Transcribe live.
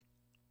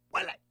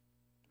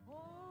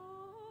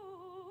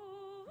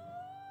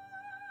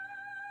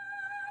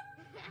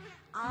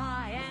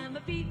I am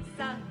a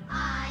pizza.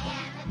 I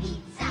am a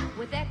pizza.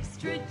 With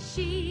extra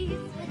cheese.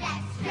 With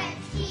extra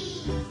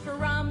cheese.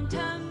 From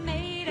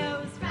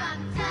tomatoes.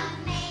 From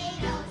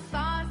tomatoes.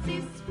 Sauce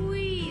is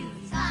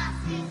squeezed.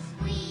 Sauce is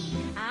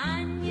squeezed.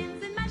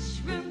 Onions and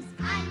mushrooms.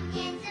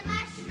 Onions and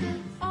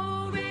mushrooms.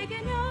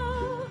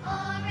 Oregano.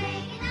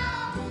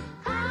 Oregano.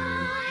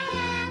 I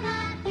am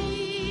a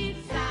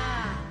Pizza.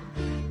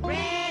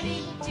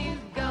 Ready to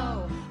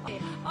go.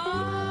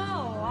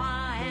 Oh,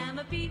 I am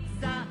a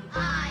pizza.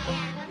 I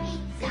am a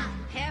pizza.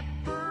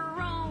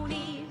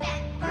 Pepperoni.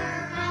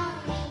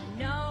 Pepperoni.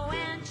 No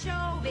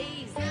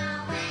anchovies.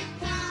 No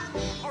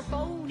anchovies. Or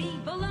phony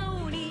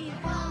bologna.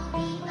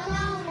 Phony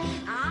bologna.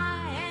 I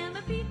am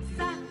a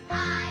pizza.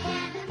 I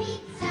am a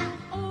pizza.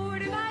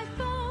 Order by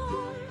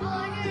phone.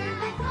 Order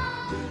by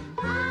phone.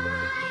 I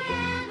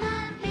am a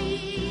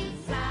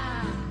Pizza.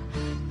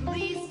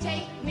 Please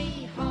take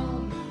me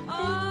home.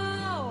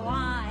 Oh,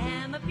 I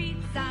am a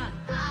pizza.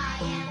 I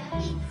am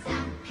a pizza.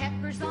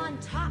 Peppers on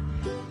top.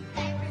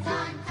 Peppers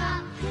on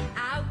top.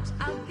 Out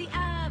of the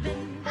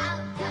oven. Out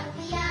of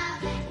the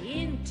oven.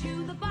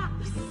 Into the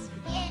box.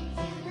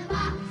 Into the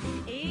box.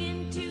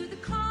 Into the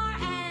car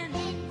and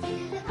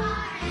Into the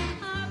car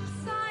and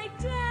upside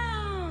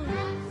down.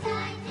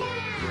 upside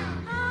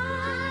down. I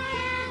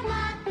am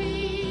a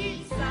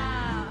pizza.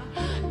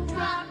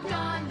 Dropped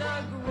on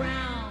the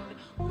ground.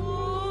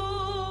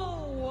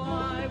 Oh,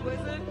 I was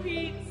a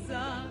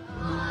pizza.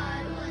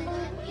 I was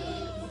a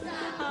pizza.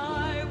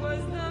 I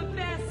was the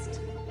best.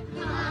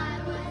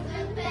 I was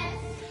the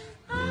best.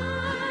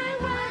 I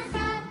was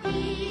a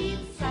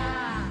pizza.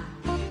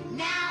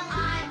 Now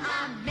I'm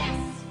a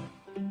mess.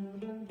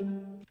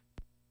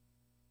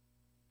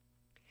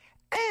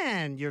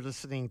 And you're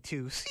listening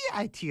to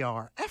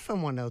CITR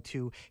FM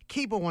 102,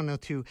 Cable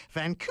 102,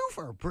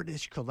 Vancouver,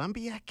 British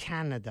Columbia,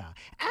 Canada.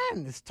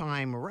 And it's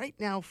time right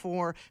now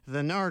for the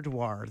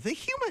Nardwuar, the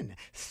Human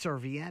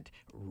Serviette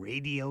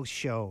Radio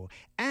Show.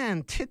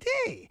 And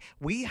today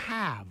we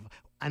have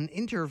an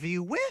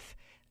interview with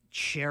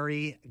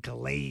Cherry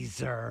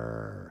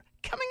Glazerr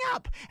coming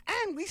up.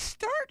 And we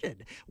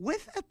started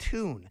with a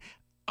tune,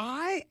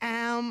 I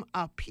Am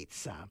a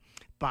Pizza,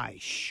 by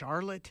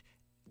Charlotte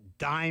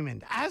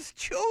Diamond, as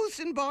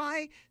chosen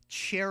by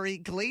Cherry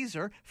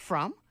Glazerr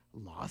from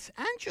Los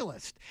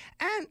Angeles.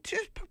 And to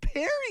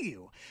prepare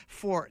you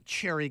for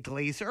Cherry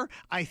Glazerr,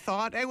 I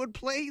thought I would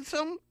play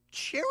some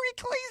Cherry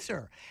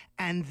Glazerr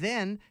and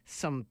then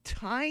some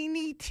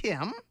Tiny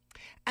Tim,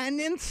 and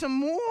then some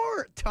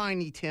more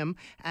Tiny Tim,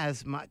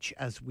 as much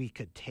as we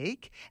could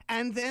take,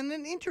 and then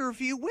an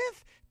interview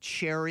with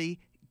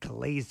Cherry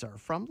Glazerr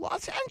from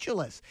Los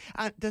Angeles.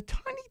 The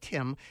Tiny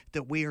Tim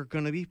that we are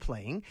going to be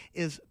playing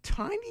is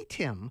Tiny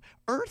Tim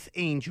Earth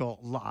Angel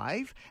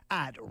live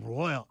at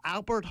Royal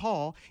Albert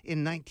Hall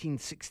in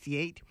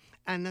 1968.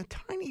 And the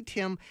Tiny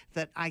Tim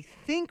that I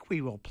think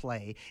we will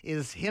play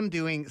is him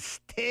doing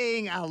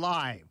Staying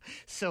Alive.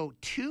 So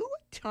 2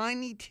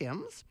 Tiny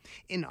Tims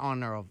in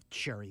honor of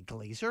Cherry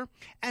Glazerr.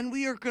 And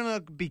we are going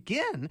to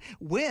begin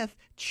with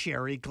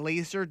Cherry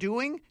Glazerr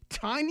doing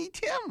Tiny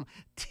Tim,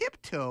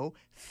 Tiptoe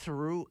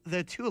Through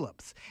the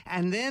Tulips.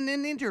 And then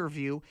an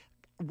interview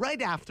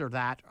right after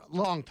that, a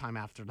long time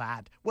after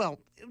that. Well,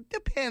 it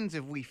depends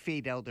if we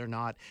fade out or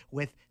not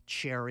with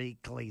Cherry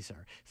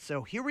Glazerr.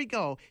 So here we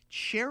go.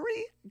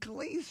 Cherry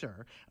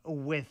Glazerr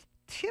with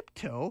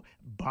Tiptoe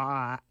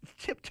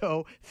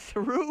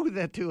Through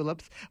the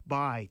Tulips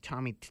by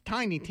Tiny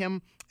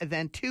Tim, and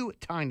then 2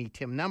 Tiny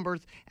Tim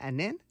numbers, and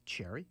then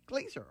Cherry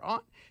Glazerr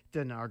on the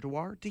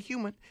Nardwuar, the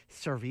Human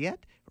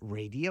Serviette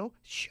Radio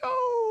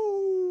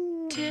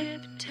Show.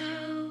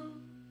 Tiptoe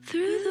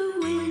through the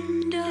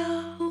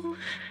window,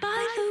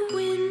 by the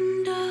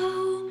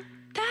window,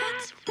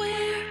 that's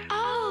where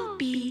I'll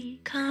be.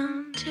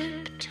 Come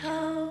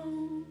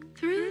tiptoe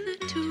through the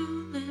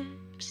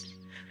tulips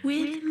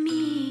with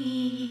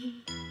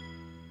me.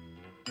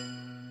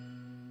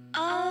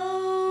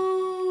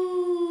 Oh,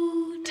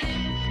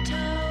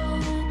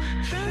 tiptoe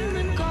from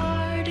the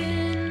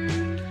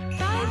garden,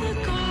 by the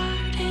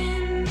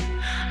garden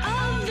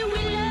of the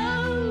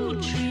willow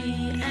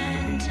tree,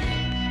 and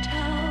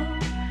tiptoe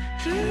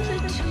through the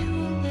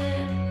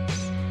tulips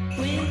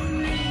with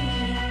me.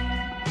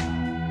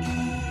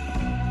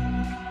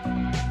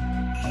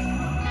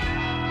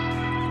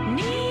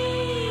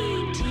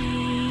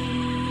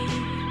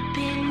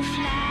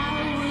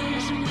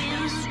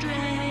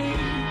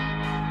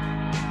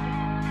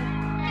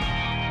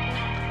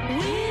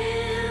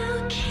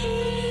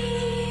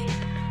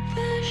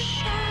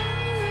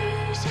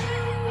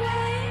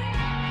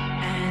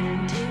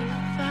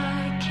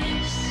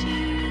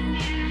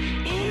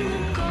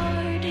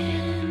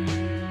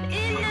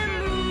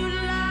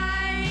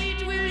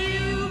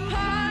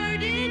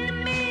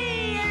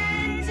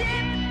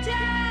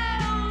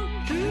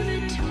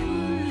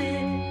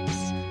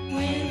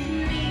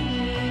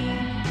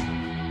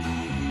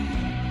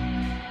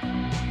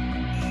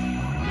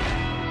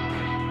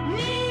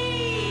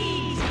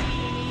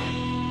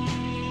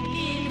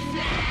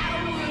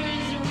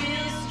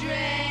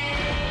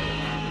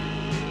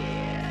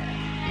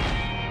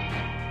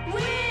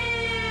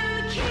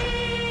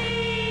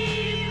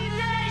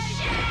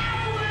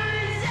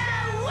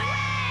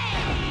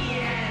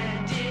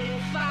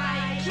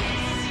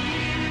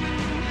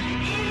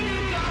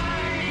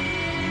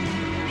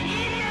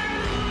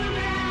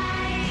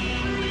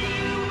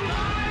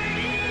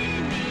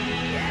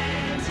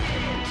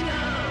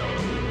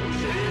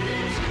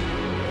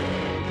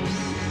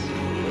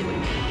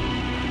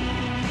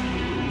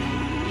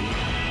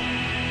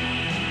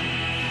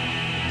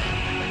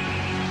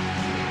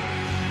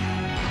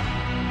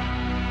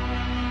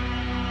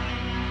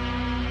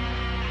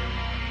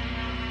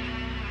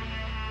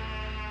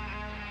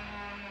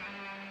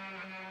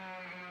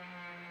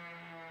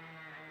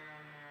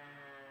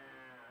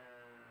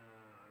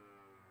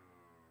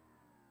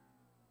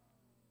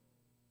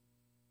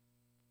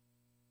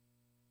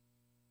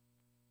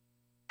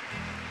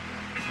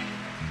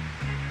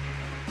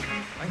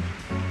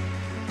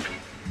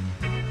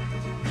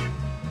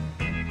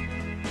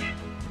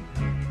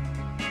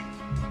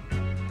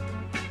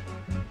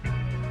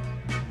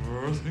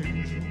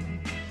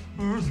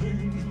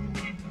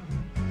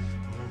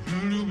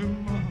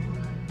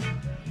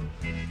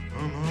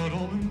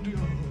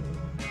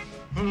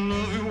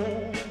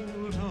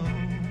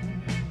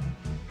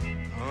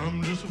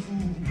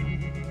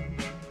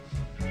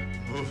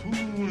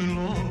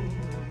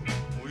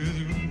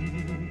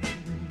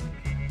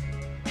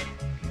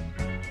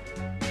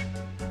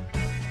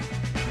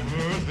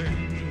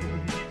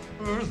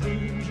 earth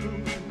angel,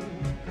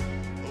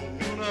 the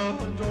one I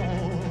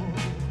adore.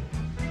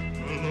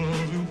 I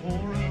love you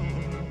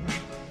forever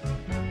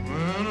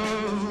and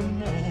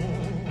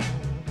evermore.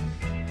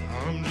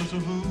 I'm just a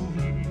fool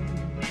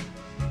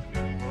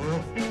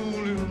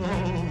in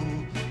love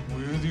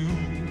with you.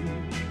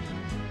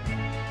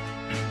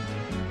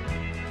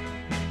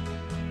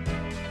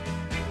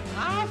 I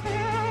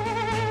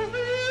felt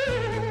you,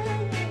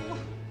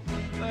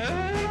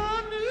 and I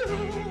knew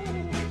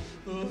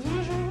the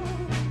vision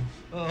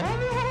of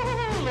your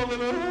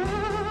loving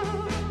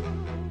eyes.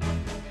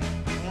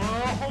 I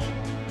hope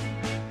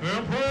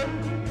and pray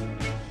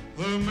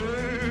that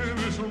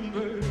maybe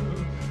someday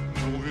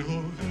you'll be the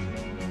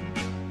vision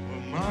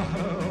of my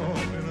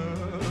happiness.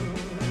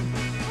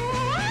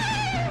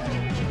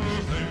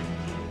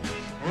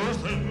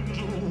 Earth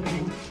angel,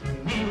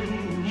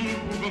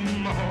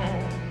 come on.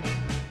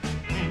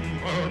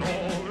 And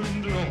all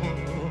endeavor,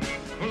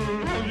 I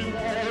love you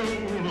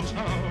all the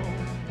time.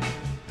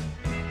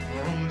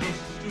 I'm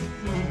just a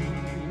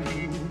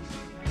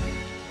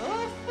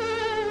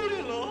fool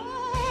in love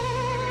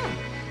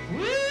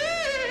with you.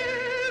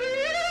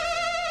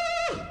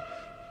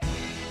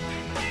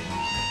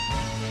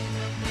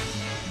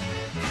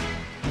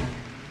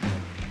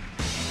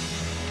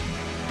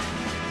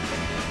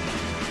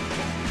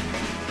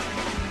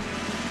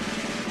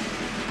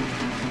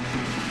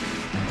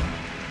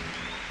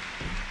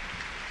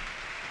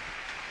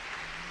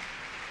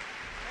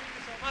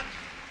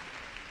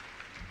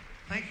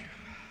 Thank you.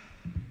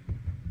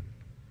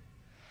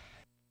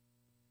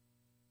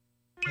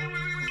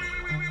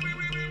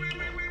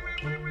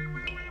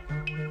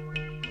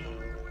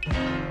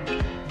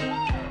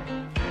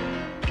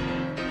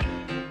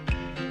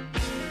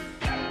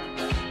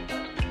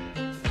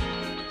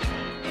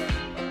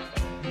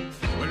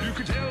 Well, you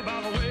can tell by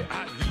the way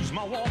I use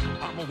my walk.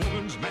 I'm a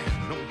woman's man,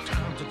 no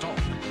time to talk.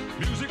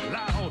 Music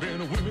loud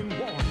and women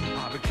warm.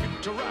 I've been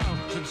kicked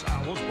around since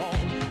I was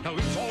born. Now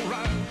it's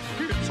alright,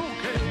 it's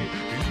okay.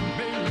 You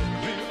may look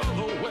the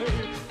other way.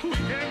 We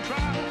can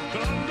try to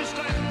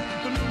understand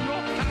the New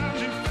York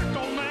Times effect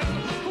on man.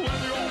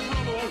 Whether your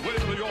brother or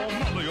whether your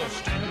mother, you're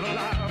staying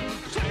alive,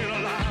 staying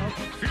alive.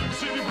 Feel the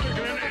city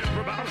breaking and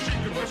everybody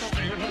shaking. We're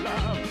staying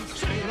alive,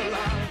 staying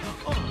alive.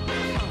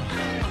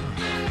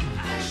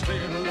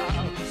 Staying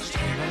alive,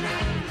 staying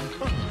alive.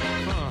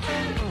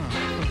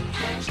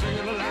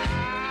 Staying alive.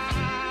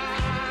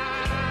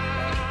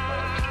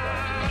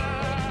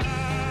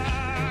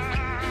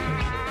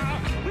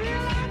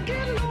 Well, I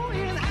get low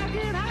and I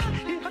get high.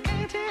 If I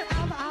can't tell,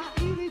 I'll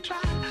easily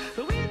try.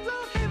 The winds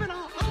of heaven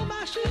are on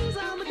my shoes.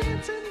 I'm a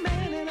dancing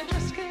man and I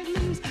just can't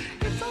lose.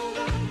 It's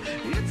alright,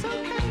 it's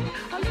okay.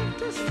 I live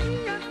to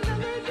see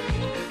another day.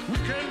 We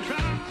can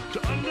try to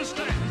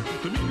understand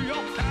the New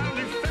York Times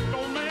effect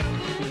on man.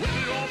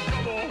 Whether your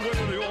brother or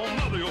whether your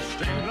mother, you're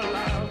staying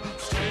alive,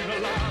 staying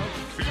alive.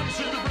 Feel the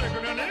city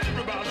breaking and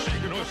everybody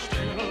shaking. We're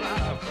staying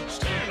alive,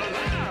 staying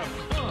alive.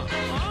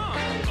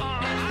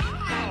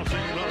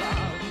 Staying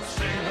alive,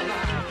 staying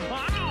alive.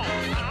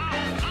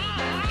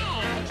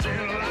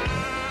 Staying alive.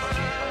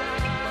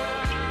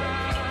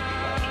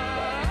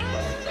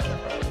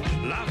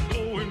 Life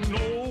going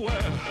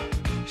nowhere.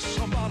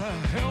 Somebody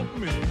help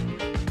me.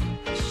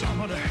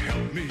 Somebody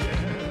help me, yeah.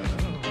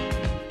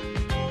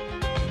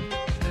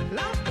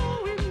 Life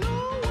going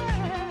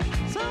nowhere.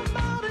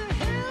 Somebody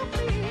help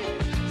me.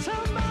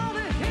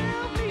 Somebody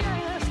help me.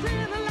 Yeah,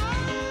 staying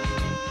alive.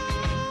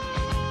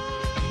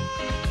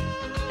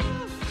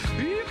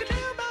 You can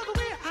tell by the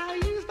way I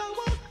use my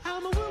walk.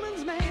 I'm a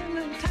woman's man,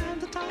 no time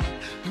to talk.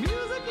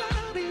 Music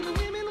loud and the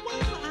women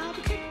warm. I've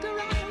been kicked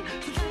around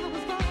since I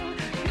was born.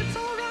 It's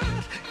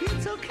alright,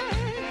 it's okay.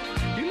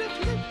 You live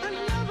to live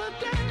another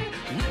day.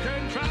 We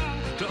can try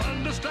to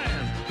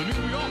understand the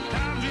New York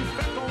Times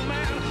effect on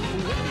man.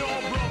 Whether your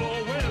brother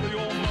or whether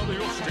your mother,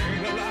 you're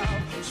staying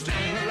alive,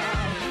 staying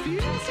alive.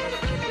 You see the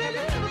breaking and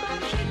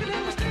everybody shaking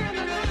and we're staying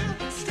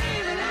alive,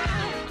 staying alive.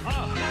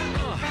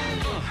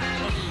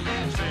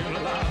 Staying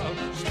alive,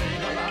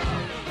 staying alive.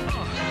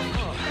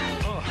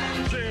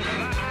 Staying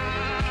alive.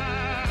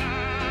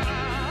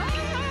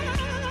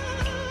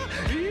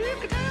 You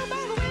can tell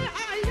by the way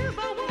I use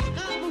my walk.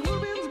 I'm a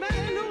woman's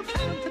man, no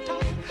time to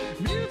talk.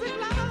 Music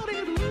loud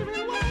and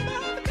women warm.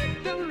 I've been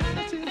kicked around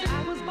since I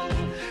was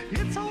born.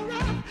 It's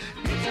alright,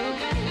 it's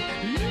okay.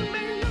 You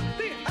may look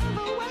the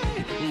other way.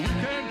 We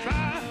can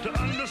try to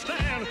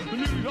understand the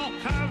New York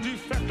Times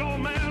effect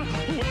on man.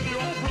 Whether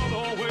your brother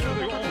or whether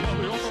your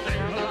mother, you're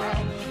staying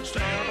alive,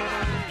 staying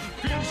alive.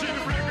 Feel the city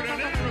breaking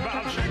and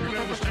everybody shaking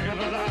and we're staying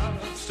alive,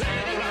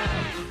 staying alive.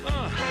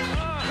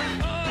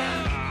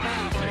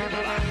 Staying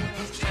alive,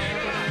 staying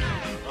alive.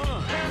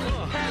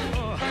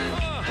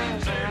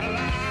 Staying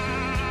alive.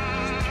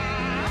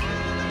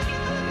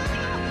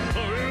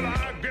 Well,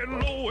 I get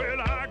low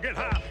and I get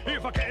high.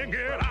 If I can't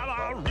get out,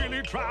 I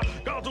really try.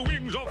 Got the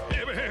wings of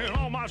heaven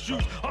on my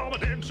shoes. I'm a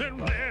dancing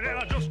man and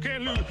I just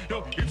can't lose.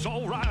 No, it's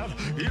alright,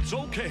 it's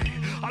okay.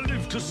 I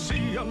live to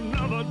see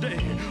another day.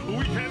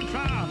 We can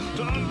try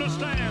to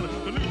understand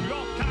the New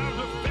York Times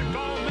effect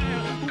on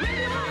man. When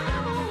you're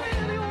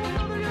whether your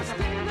mother, you're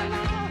staying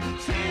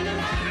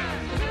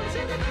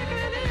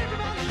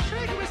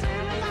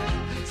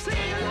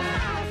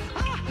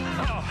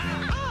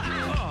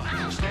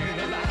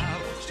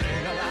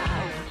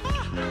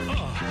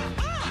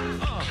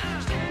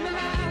staying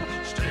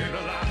alive. Staying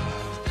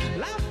alive.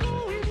 Life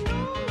going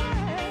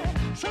nowhere.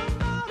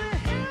 Somebody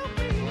help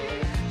me.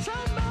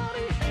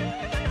 Somebody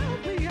help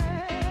me,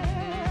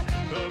 yeah.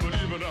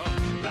 Believe it or not,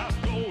 life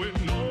going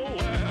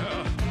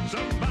nowhere.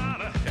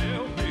 Somebody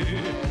help me.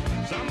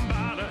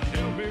 Somebody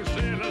help me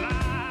stay alive.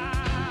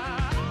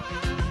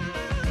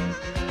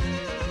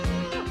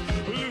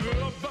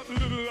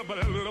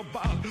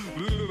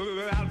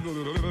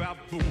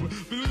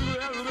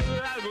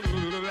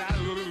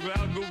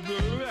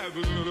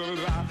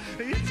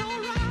 It's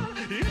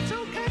alright, it's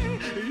okay.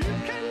 You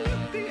can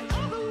look the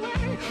other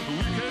way.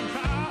 We can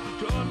try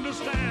to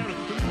understand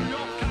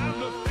your kind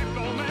of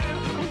fickle man.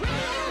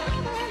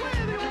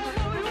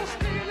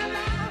 Staying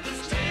alive,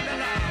 Staying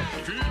alive.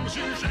 Feel the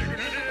machine shaking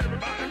and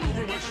everybody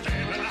moving. We're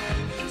staying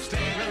alive.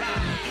 Staying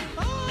alive.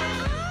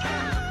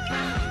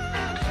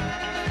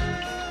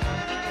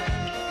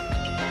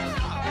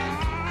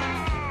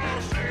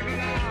 Staying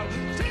alive.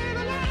 staying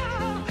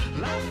alive.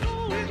 Life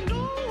going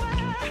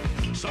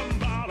nowhere.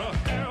 Somebody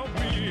help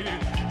me.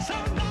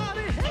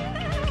 Somebody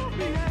help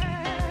me,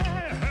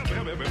 yeah.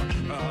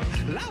 Help.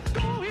 Life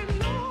going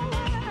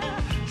nowhere.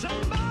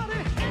 Somebody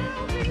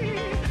help me.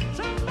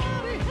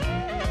 Somebody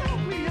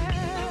help me,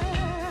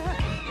 yeah.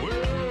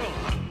 Well,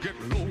 I get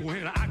low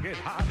and I get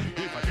high.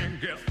 If I can't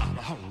get out,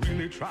 I'll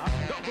really try.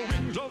 Got the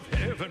wings of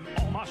heaven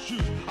on my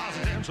shoes. I was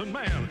a dancing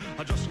man,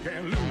 I just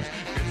can't lose.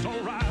 It's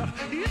alright,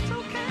 It's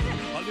okay.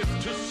 I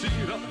live to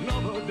see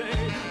another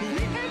day. We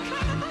can try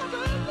to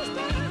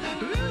understand.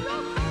 There's no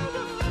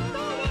further staying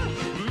alive.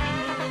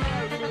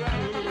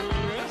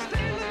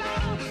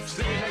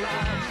 Staying alive. Staying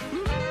alive.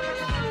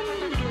 Staying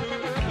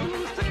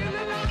alive. Staying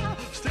alive.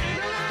 Staying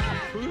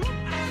alive.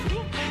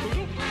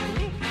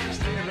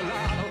 Staying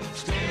alive.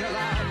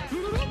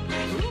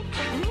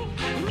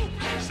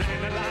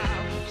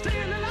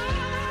 Staying alive.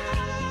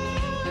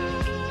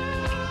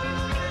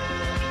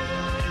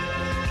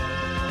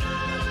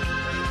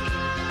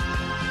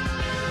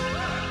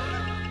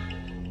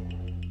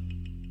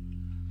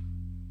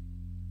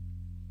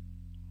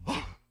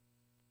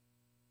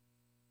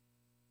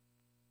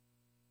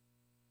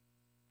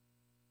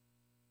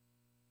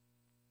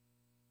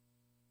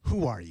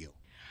 Who are you?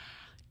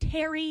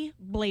 Terry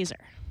Glazerr.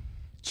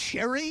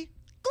 Cherry?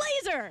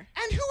 Glazerr!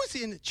 And who is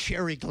in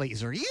Cherry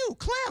Glazerr? You,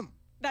 Clem.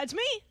 That's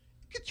me.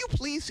 Could you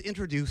please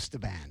introduce the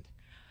band?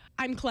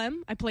 I'm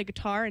Clem. I play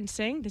guitar and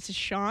sing. This is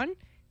Sean.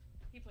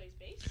 He plays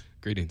bass.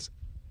 Greetings.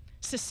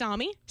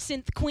 Sasami,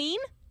 synth queen.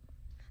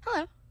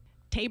 Hello.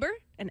 Tabor,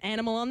 an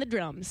animal on the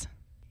drums.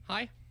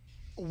 Hi.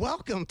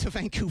 Welcome to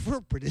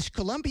Vancouver, British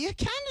Columbia,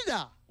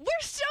 Canada. We're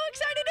so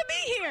excited to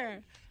be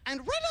here. And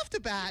right off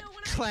the bat,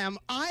 Clem,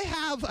 I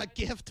have a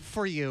gift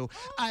for you.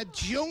 A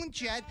Joan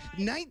Jett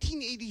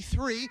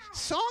 1983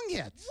 song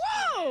hits.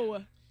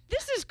 Whoa!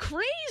 This is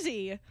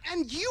crazy.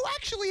 And you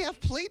actually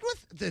have played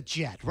with the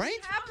Jet, right?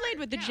 I played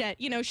with the Jet.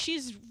 You know,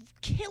 she's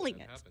killing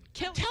it.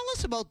 Tell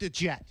us about the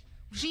Jet.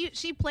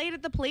 She played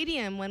at the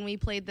Palladium when we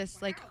played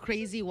this like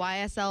crazy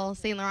YSL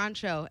Saint Laurent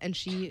show, and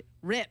she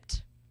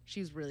ripped. She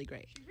was really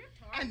great.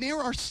 And there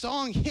are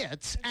song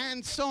hits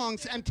and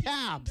songs and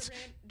tabs.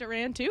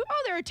 Duran, too.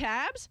 Oh, there are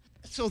tabs.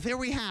 So there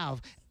we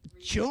have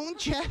Joan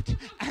Jett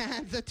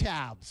and the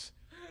tabs.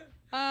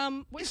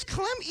 Is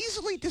Clem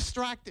easily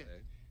distracted?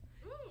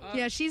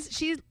 Yeah,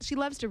 she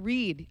loves to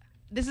read.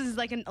 This is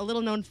like a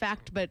little known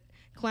fact, but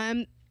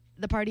Clem,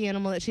 the party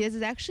animal that she is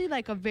actually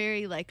like a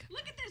very like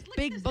Look at this. Look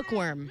big at this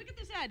bookworm. Ad. Look at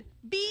this ad.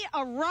 Be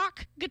a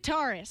rock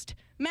guitarist.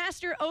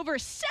 Master over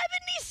 70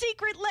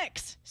 secret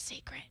licks.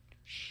 Secret.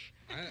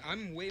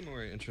 I'm way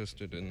more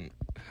interested in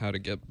how to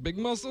get big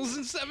muscles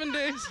in 7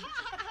 days.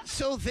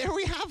 So there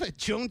we have it.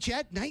 Joan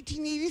Jett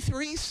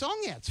 1983 song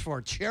hits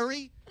for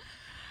Cherry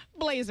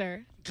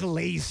Glazerr.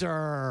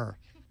 Glazerr.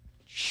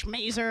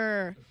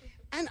 Schmazer.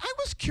 And I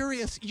was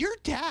curious, your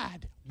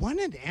dad won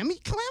an Emmy,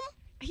 Clem?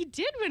 He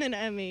did win an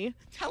Emmy.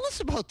 Tell us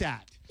about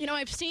that. You know,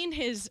 I've seen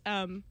his,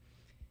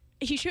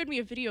 he showed me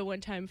a video one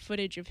time,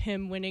 footage of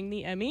him winning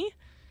the Emmy.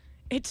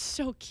 It's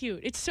so cute.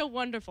 It's so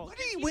wonderful. What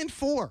did he win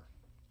for?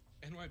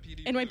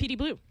 NYPD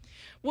Blue.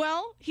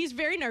 Well, he's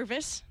very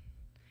nervous.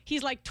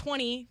 He's like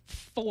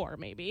 24,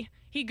 maybe.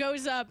 He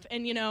goes up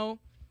and, you know,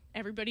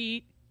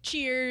 everybody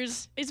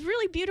cheers. It's a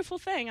really beautiful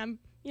thing.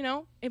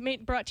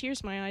 It brought tears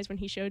to my eyes when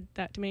he showed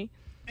that to me.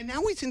 And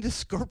now he's into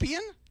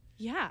Scorpion?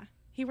 Yeah,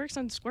 he works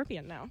on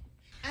Scorpion now.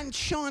 And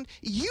Sean,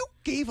 you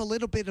gave a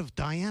little bit of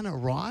Diana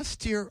Ross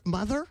to your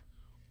mother?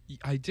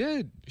 I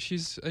did.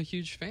 She's a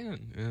huge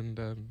fan, and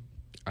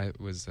it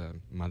was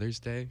Mother's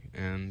Day,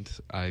 and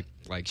I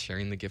like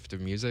sharing the gift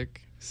of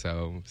music.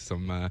 So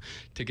some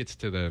tickets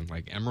to the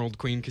Emerald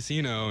Queen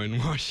Casino in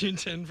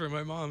Washington for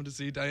my mom to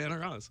see Diana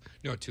Ross.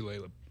 No,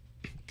 Tulalip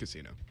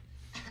Casino.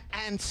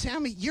 And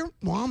Sammy, your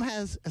mom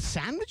has a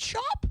sandwich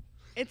shop?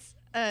 It's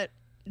a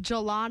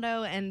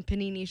gelato and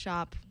panini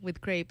shop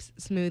with crepes,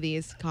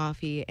 smoothies,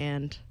 coffee,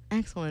 and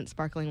excellent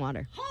sparkling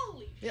water.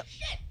 Holy shit!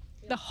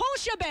 The whole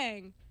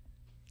shebang!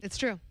 It's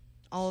true.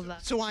 All of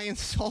that. So I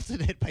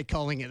insulted it by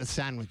calling it a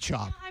sandwich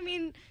shop. I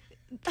mean,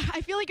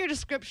 I feel like your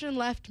description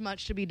left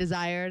much to be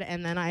desired,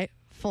 and then I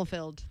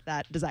fulfilled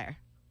that desire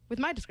with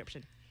my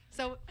description.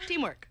 So,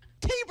 teamwork.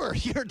 Tabor,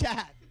 your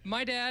dad.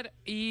 My dad,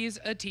 he's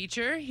a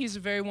teacher. He's a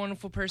very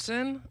wonderful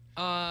person.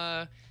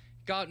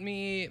 Showed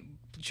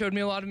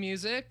me a lot of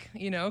music,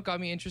 got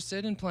me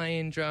interested in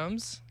playing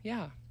drums.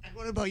 Yeah. And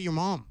what about your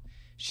mom?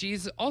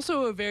 She's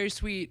also a very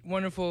sweet,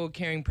 wonderful,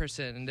 caring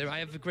person. And I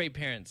have great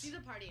parents. She's a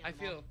party animal. I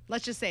feel.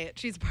 Let's just say it.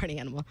 She's a party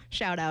animal.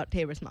 Shout out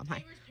Tabor's mom. Hi.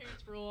 Tabor's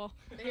parents rule.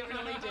 They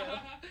really do.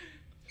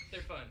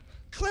 They're fun.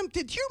 Clem,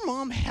 did your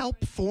mom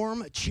help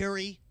form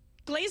Cherry?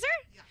 Glazerr?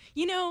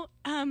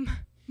 Yeah.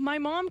 My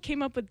mom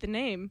came up with the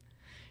name.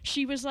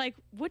 She was like,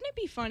 wouldn't it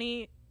be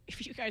funny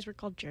if you guys were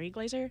called Jerry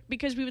Glazerr?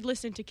 Because we would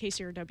listen to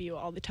KCRW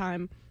all the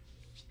time,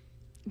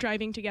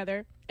 driving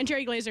together. And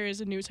Jerry Glazerr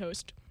is a news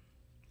host.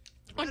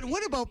 But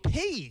what about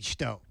Paige,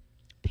 though?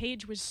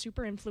 Paige was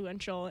super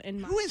influential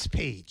in my... Who is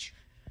Paige?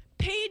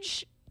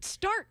 Paige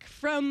Stark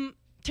from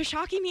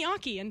Tashaki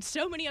Miyake and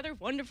so many other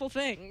wonderful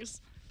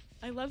things.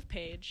 I love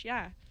Paige,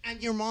 yeah.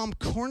 And your mom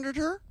cornered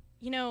her?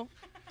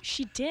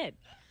 She did.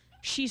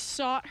 She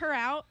sought her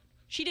out.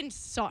 She didn't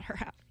sought her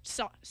out.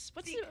 Seek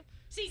her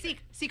out.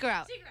 Seek her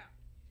out.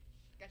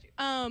 Got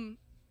you.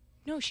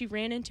 No, she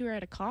ran into her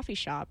at a coffee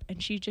shop,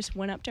 and she just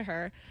went up to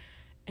her,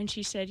 and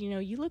she said,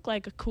 you look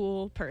like a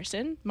cool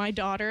person. My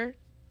daughter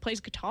plays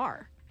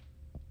guitar.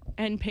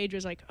 And Paige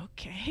was like,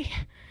 okay.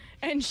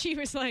 And she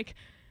was like,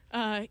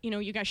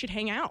 you guys should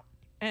hang out.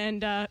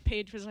 And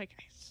Paige was like,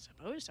 I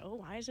suppose so.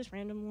 Why is this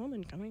random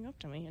woman coming up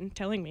to me and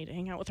telling me to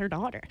hang out with her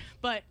daughter?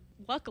 But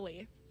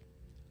luckily,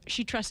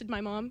 she trusted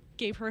my mom,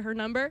 gave her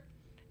number,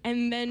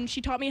 and then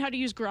she taught me how to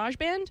use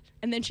GarageBand,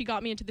 and then she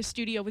got me into the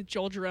studio with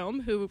Joel Jerome,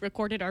 who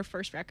recorded our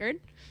first record.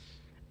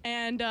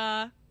 And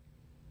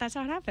that's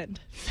how it happened.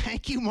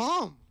 Thank you,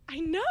 Mom. I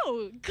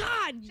know.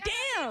 God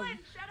damn.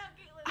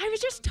 I was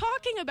just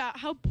talking about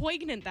how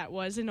poignant that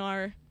was in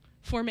our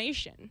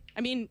formation.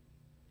 I mean,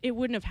 it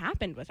wouldn't have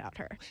happened without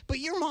her. But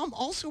your mom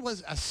also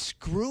was a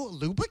screw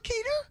lubricator?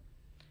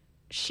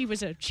 She was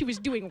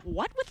doing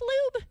what with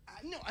lube?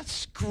 No, a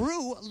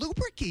screw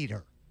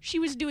lubricator.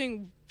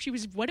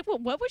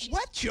 What was she?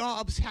 What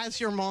jobs has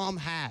your mom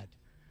had?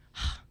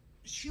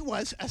 She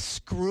was a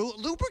screw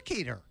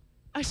lubricator.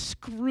 A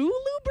screw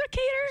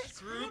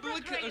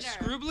lubricator? A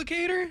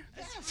screwblicator?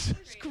 Yes.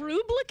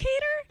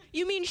 Screwblicator?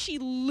 You mean she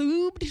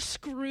lubed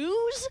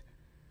screws?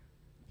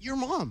 Your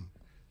mom.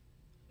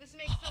 This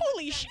makes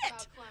Holy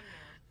shit.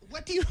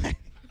 What do you...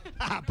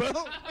 Boo.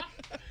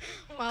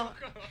 Well,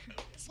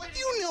 What do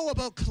you know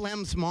about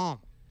Clem's mom?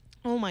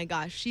 oh my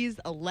gosh, she's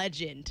a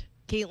legend.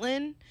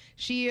 Caitlin,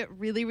 she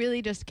really,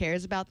 really just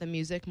cares about the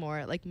music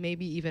more, like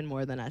maybe even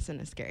more than us in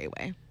a scary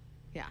way.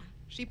 Yeah.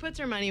 She puts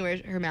her money where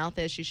her mouth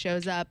is. She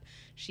shows up.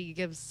 She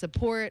gives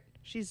support.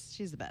 She's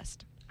the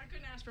best. I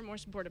couldn't ask for more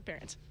supportive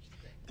parents.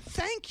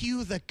 Thank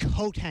you, the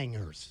coat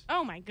hangers.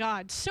 Oh my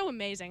God, so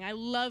amazing. I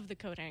love the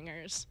coat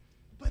hangers.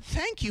 But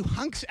thank you,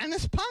 Hunks and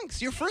his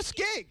Punks, your first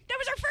gig. That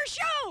was our first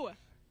show!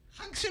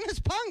 Hunks and his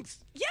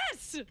Punks.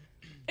 Yes!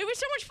 It was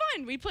so much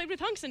fun. We played with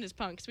Hunks and his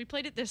Punks. We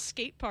played at this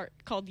skate park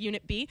called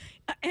Unit B,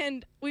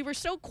 and we were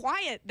so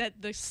quiet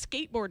that the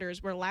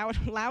skateboarders were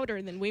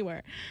louder than we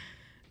were.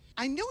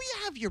 I know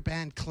you have your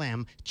band,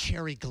 Clem,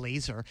 Cherry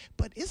Glazerr,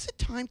 but is it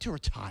time to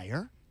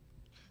retire?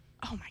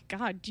 Oh my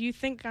God, do you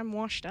think I'm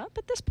washed up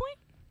at this point?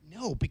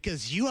 No,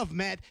 because you have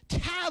met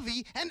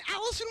Tavi and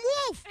Allison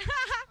Wolf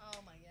Oh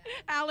my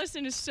God.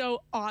 Allison is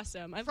so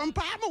awesome. from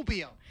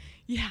Batmobile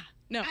Yeah,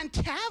 no. and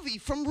Tavi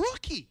from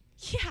Rookie.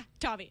 Yeah,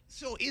 Tavi.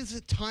 So is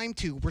it time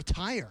to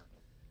retire?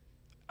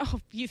 Oh,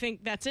 you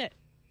think that's it?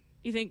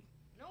 You think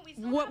No, we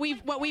still what have, we've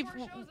like, what four we've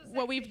more shows of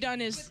what we've Sex done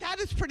Fiends. is That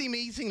is pretty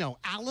amazing, though.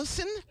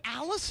 Allison?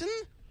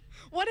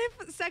 What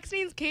if Sex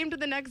Fiends came to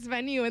the next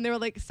venue and they were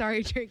like,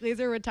 sorry, Jerry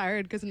Glazerr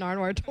retired because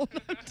Nardwuar told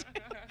them to?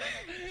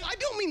 I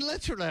don't mean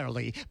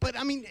literally, but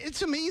I mean,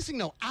 it's amazing,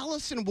 though.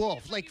 Allison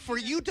Wolf. Like, for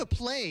you to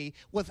play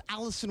with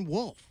Allison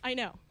Wolf. I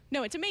know.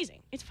 No, it's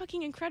amazing. It's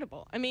fucking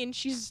incredible. I mean,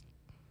 she's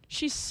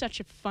such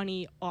a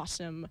funny,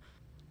 awesome,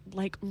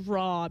 like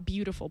raw,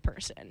 beautiful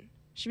person.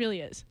 She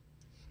really is.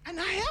 And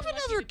I have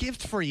another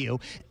gift for you.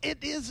 It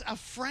is a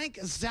Frank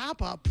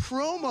Zappa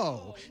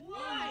promo.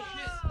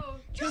 Whoa.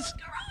 Just-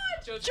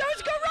 Joe's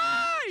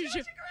Garage!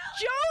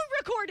 Joe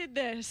recorded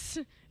this.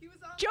 He was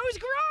on. Joe's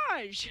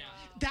Garage.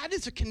 That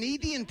is a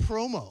Canadian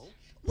promo.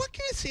 What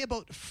can I say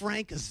about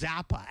Frank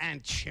Zappa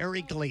and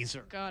Cherry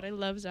Glazerr? God, I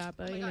love Zappa,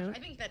 Oh my you gosh, know. I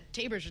think that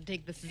Tabor should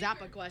take this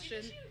Zappa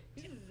question.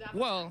 He's a Zappa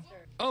Well,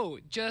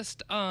 master.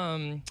 just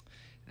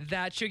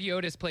that Shuggy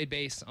Otis played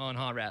bass on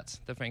Hot Rats,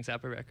 the Frank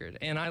Zappa record.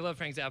 And I love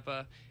Frank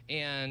Zappa.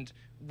 And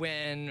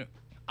when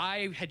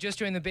I had just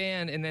joined the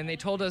band, and then they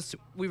told us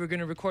we were going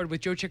to record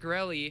with Joe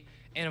Ciccarelli,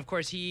 and of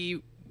course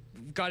he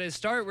got his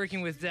start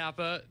working with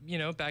Zappa,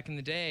 back in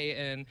the day,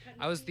 and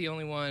I was the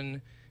only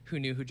one who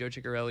knew who Joe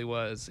Ciccarelli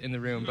was in the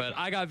room, but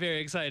I got very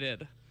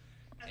excited.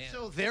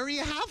 So there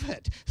you have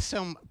it.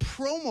 Some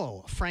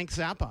promo Frank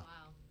Zappa.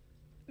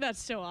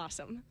 That's so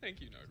awesome.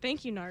 Thank you, Nard.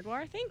 Thank you,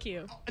 Nardwuar. Thank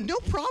you. No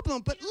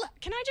problem, but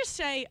Can I just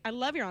say, I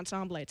love your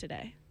ensemble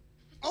today.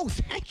 Oh,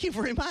 thank you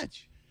very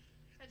much.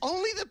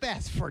 Only the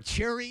best for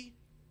Cherry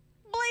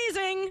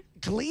Blazing.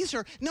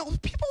 Glazerr. No,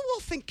 people will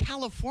think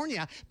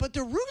California, but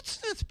the roots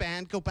of this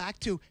band go back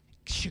to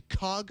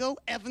Chicago,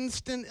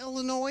 Evanston,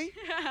 Illinois,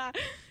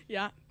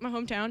 Yeah, my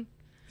hometown.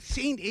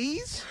 St.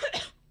 A's.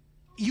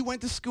 You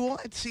went to school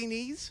at St.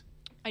 A's?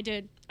 I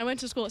did. I went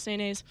to school at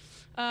St. A's.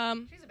 She's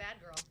a bad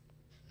girl.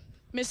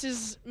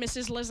 Mrs.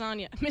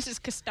 Lasagna.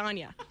 Mrs.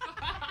 Castagna.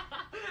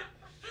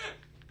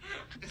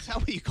 Is that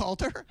what you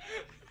called her?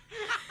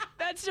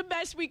 That's the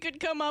best we could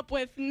come up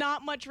with.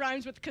 Not much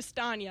rhymes with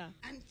Castagna.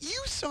 And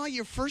you saw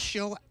your first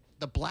show,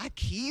 the Black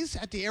Keys,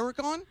 at the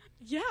Aragon?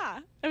 Yeah,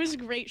 it was a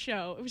great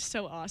show. It was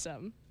so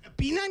awesome.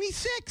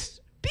 B96.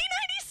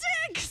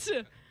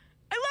 B96!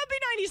 I love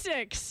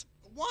B96.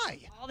 Why?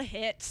 All the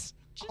hits.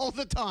 All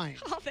the time.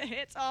 All the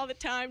hits, all the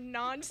time,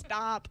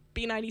 non-stop.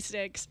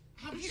 B96.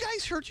 Have you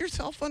guys heard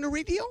yourself on the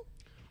radio?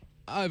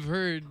 I've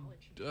heard,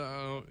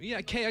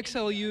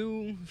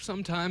 KXLU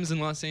sometimes in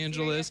Los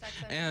Angeles,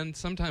 and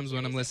sometimes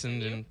when I'm listening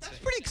to That's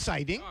pretty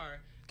exciting.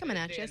 Coming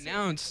at they you.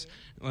 announce,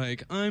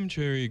 like, I'm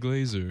Cherry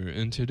Glazerr,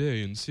 and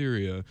today in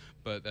Syria,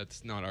 but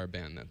that's not our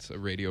band. That's a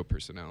radio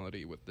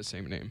personality with the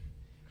same name.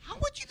 How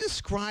would you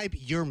describe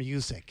your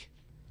music?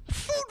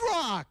 Food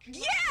rock.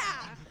 Yeah!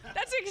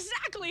 That's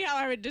exactly how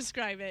I would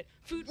describe it.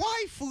 Food.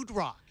 Why food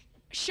rock?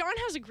 Sean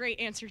has a great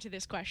answer to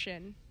this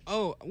question.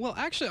 Oh, well,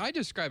 actually, I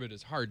describe it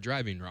as hard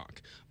driving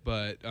rock,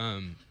 but,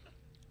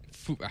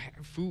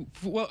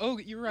 well, oh,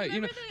 you're right.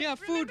 Food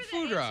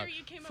rock.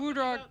 Food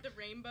rock. About the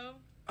rainbow?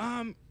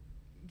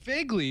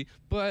 Vaguely,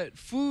 but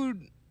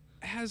food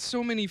has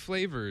so many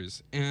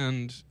flavors,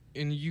 and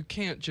you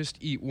can't just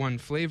eat one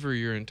flavor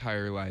your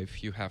entire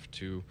life. You have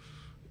to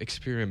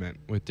experiment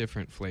with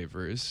different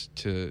flavors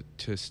to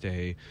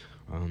stay,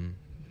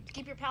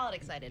 Keep your palate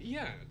excited.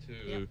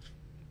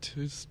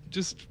 to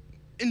just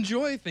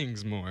enjoy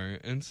things more.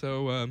 And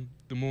so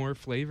the more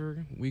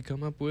flavor we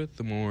come up with,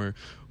 the more.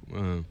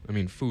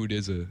 Food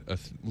is a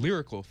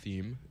lyrical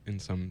theme in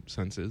some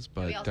senses,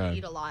 but We also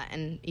eat a lot,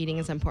 and eating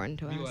is important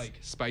to us. we like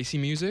spicy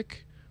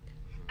music.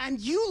 And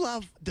you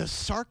love the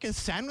Sarkis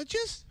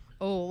sandwiches?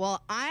 Oh,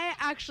 well,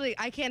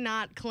 I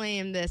cannot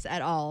claim this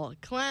at all.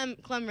 Clem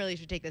really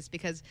should take this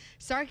because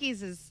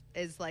Sarkis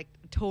is like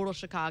a total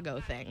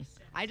Chicago thing.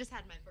 I just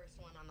had my first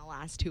one on the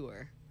last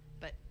tour,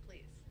 but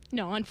please.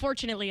 No,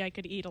 unfortunately, I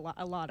could eat a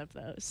lot of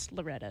those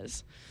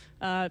Loretta's.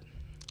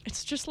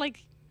 It's just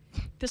like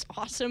this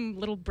awesome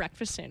little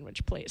breakfast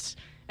sandwich place,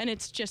 and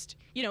it's just,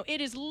 it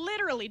is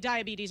literally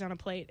diabetes on a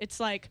plate. It's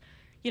like,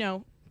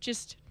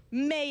 just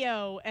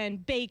mayo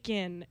and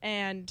bacon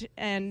and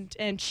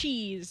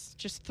cheese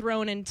just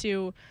thrown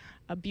into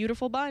a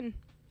beautiful bun.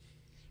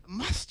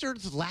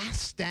 Mustard's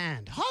Last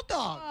Stand. Hot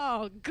dog.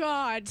 Oh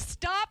God,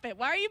 stop it.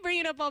 Why are you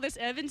bringing up all this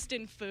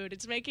Evanston food?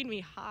 It's making me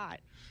hot.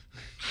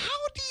 How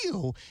do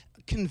you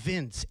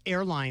convince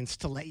airlines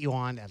to let you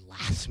on at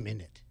last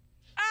minute?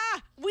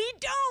 We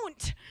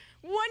don't.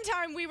 One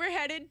time we were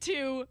headed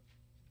to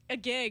a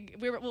gig.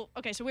 We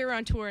were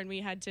on tour and we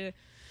had to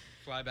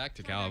Fly back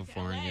to LA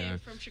California.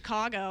 from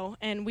Chicago,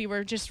 and we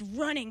were just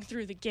running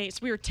through the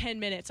gates. We were 10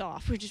 minutes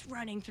off. We were just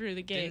running through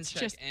the gates.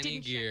 Didn't check any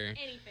didn't gear.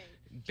 Check anything.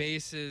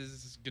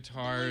 Basses,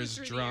 guitars,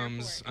 through the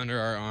drums airport. under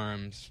our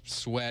arms,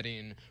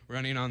 sweating,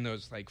 running on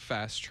those like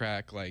fast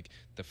track, like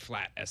the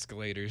flat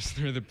escalators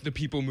or the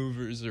people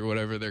movers or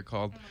whatever they're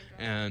called.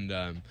 And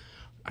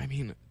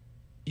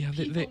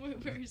People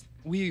movers.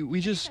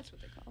 we just That's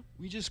what they're called.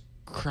 we just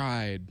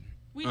cried.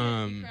 We did.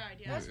 We cried.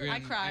 Yeah. I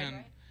and- cried. and,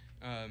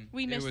 right?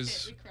 We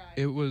missed it. We cried.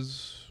 It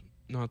was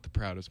not the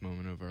proudest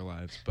moment of our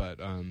lives, but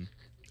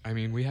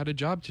we had a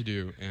job to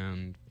do,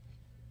 and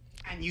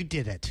And you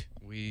did it.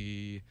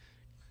 we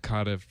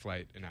caught a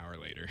flight an hour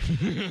later.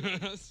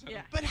 So-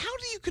 Yeah. But how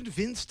do you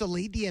convince the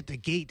lady at the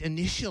gate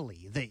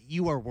initially that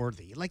you are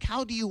worthy? Like,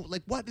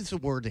 what is the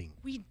wording?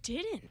 We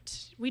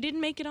didn't. We didn't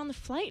make it on the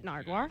flight,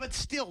 Nardwuar. But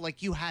still,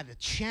 like, you had a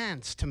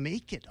chance to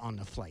make it on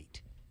the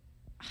flight.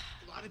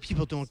 A lot of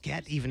people don't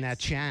get even that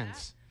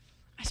chance.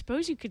 I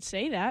suppose you could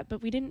say that,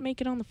 but we didn't make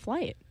it on the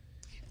flight.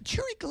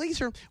 Cherry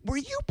Glazerr, were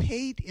you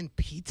paid in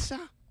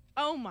pizza?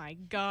 Oh my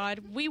God,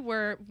 we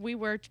were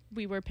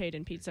paid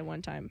in pizza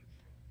one time.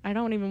 I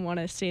don't even want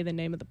to say the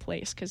name of the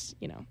place because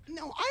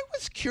No, I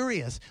was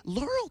curious.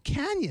 Laurel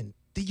Canyon,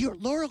 your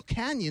Laurel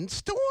Canyon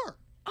store.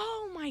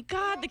 Oh my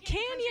God, the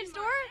Canyon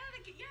store.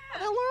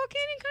 The Laurel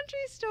Canyon Country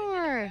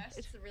Store.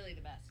 It's really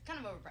the best.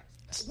 Kind of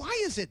overpriced. Why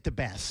is it the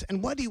best?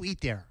 And what do you eat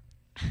there?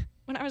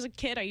 When I was a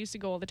kid, I used to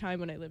go all the time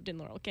when I lived in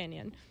Laurel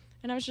Canyon.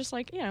 And I was just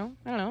like, I don't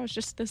know, I was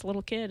just this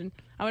little kid. And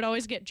I would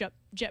always get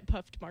jet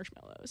puffed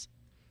marshmallows.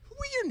 Who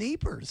were your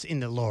neighbors in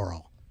the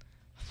Laurel?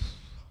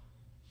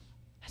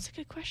 That's a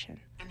good question.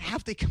 And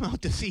have they come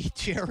out to see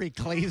Cherry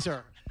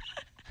Glazerr?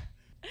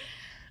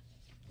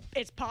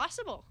 It's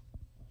possible.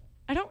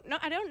 I don't know.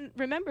 I don't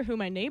remember who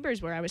my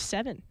neighbors were. I was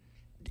 7.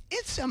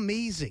 It's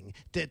amazing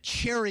that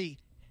Cherry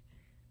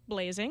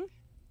Blazing.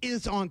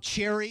 is on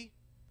Cherry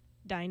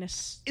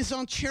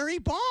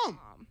Bomb.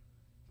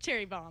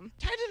 Cherry Bomb.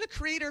 Tyler, the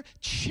creator,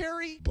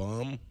 Cherry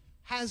Bomb.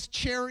 has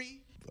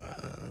Cherry.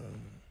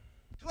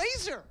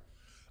 Glazerr.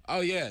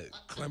 Oh yeah,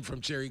 Clem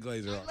from Cherry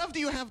Glazerr. I love that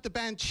you have the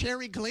band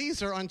Cherry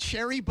Glazerr on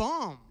Cherry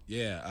Bomb.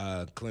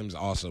 Yeah, Clem's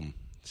awesome.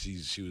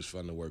 She was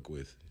fun to work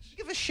with.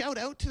 Give a shout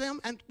out to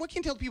them. And what can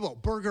you tell people?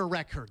 Burger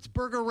Records,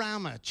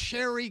 Burgerama,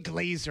 Cherry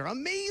Glazerr.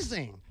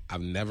 Amazing.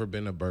 I've never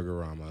been to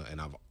Burgerama,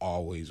 and I've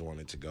always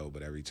wanted to go,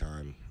 but every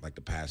time, like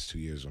the past 2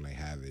 years when they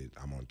have it,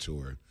 I'm on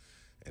tour.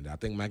 And I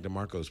think Mac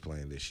DeMarco's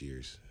playing this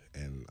year's,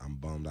 and I'm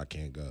bummed I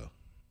can't go.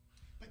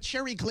 But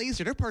Cherry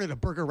Glazerr, they're part of the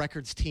Burger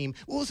Records team.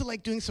 What was it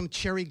like doing some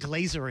cherry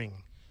glazering?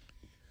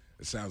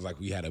 It sounds like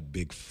we had a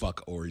big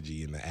fuck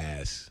orgy in the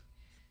ass.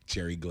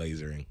 Cherry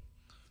Glazering.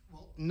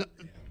 Well, no,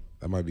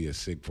 That might be a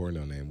sick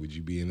porno name. Would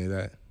you be into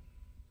that?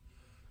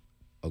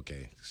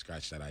 Okay,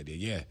 scratch that idea.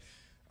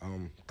 Yeah,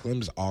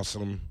 Clem's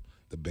awesome.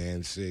 The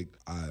band's sick.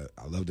 I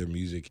love their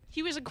music.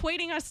 He was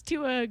equating us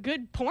to a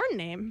good porn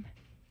name.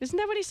 Isn't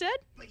that what he said?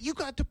 but you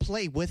got to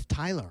play with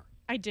Tyler.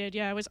 I did,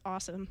 yeah, it was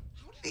awesome.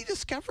 How did he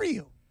discover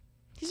you?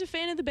 He's a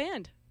fan of the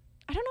band.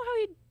 I don't know how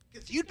he...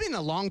 'Cause you'd been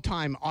a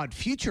long-time Odd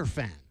Future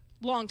fan.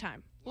 Long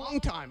time. Long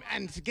time.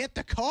 And to get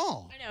the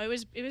call. I know, it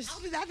was... How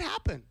did that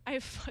happen? I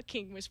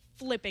fucking was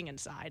flipping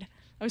inside.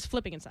 I was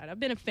flipping inside. I've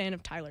been a fan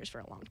of Tyler's for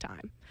a long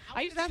time. How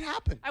did that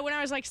happen? When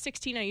I was like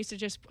 16, I used to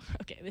just...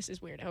 Okay, this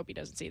is weird. I hope he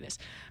doesn't see this.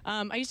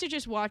 I used to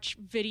just watch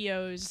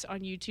videos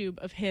on YouTube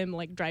of him,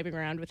 like, driving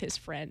around with his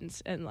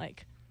friends and,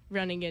 like,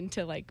 running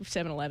into, like,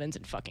 7-Elevens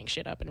and fucking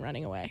shit up and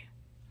running away.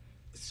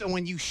 So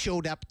when you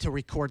showed up to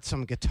record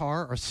some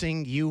guitar or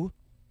sing, you...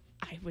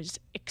 I was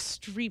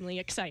extremely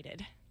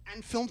excited.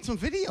 And filmed some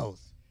videos.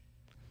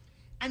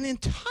 And then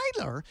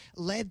Tyler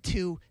led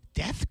to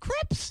Death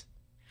Grips?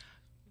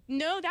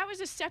 No, that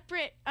was a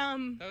separate...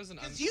 That was an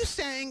Because you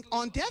sang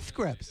on Death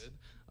Grips.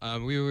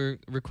 We were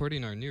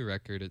recording our new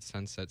record at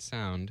Sunset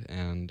Sound,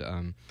 and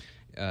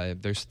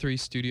there's 3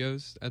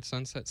 studios at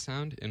Sunset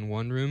Sound. In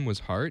one room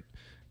was Heart,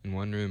 in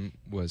one room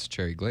was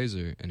Cherry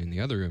Glazerr, and in the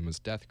other room was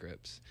Death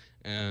Grips.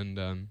 And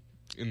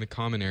in the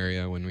common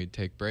area, when we'd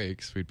take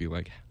breaks, we'd be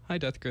like, "Hi,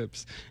 Death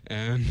Grips,"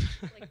 and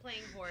Like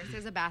playing horse.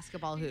 There's a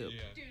basketball hoop.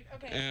 Dude,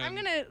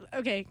 okay.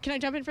 Okay, can I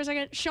jump in for a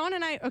second? Sean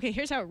and I... Okay,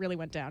 here's how it really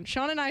went down.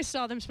 Sean and I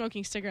saw them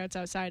smoking cigarettes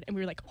outside, and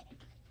we were like,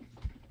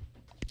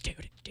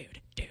 dude,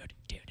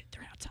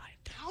 they're outside.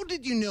 How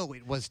did you know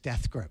it was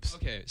Death Grips?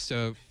 Okay,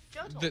 so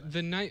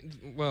the night,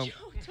 well,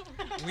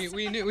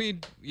 we knew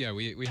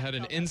we had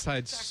an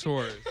inside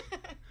source,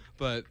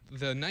 but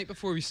the night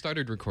before we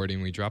started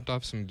recording, we dropped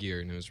off some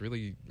gear, and it was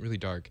really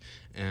dark.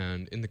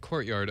 And in the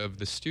courtyard of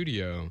the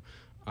studio,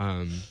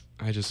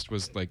 I just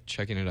was like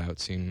checking it out,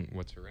 seeing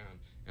what's around,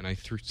 and I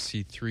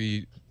see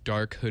 3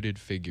 dark hooded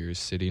figures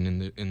sitting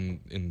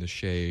in the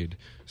shade,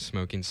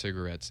 smoking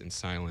cigarettes in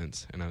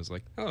silence, and I was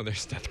like, "Oh,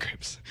 there's Death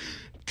Grips."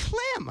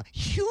 Clem,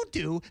 you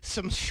do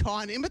some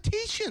Sean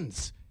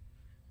imitations.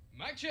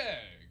 Mic check.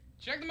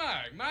 Check the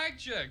mic. Mic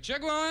check.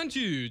 Check 1,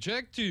 2.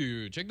 Check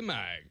 2. Check the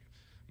mic.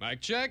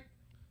 Mic check.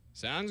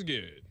 Sounds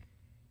good.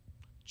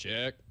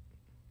 Check.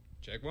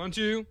 Check 1,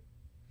 2.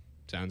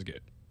 Sounds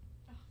good.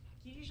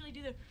 You usually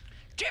do the...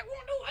 Check 1,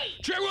 2,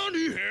 8. Check 1,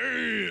 2.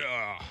 Hey.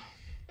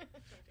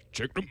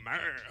 Check the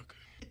mic.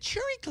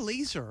 Cherry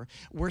Glazerr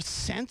were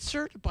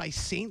censored by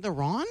Saint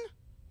Laurent?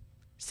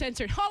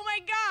 Censored. Oh my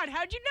God,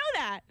 how'd you know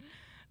that?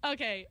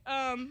 Okay,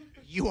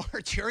 You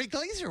are Cherry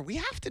Glazerr. We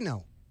have to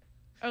know.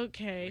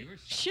 okay.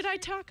 Should I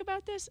talk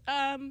about this?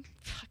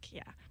 Fuck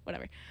yeah,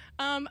 whatever.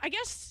 I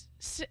guess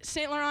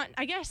Saint Laurent,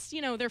 I guess,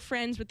 you know, they're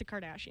friends with the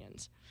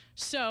Kardashians.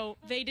 So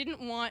they didn't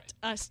want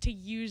us to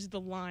use the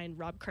line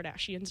Rob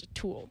Kardashian's a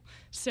tool.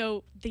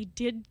 So they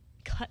did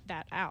cut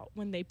that out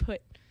when they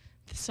put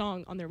the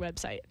song on their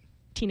website,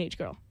 Teenage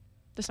Girl,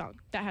 the song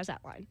that has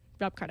that line,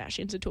 Rob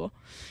Kardashian's a tool.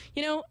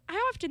 You know, I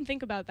often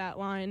think about that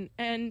line,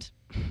 and,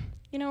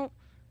 you know,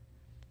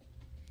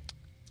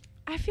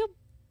 I feel,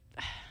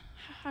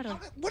 I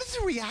don't know. What is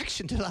the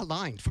reaction to that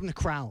line from the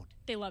crowd?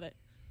 They love it.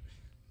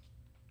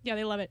 Yeah,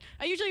 they love it.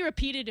 I usually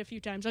repeat it a few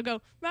times. I'll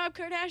go, Rob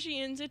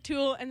Kardashian's a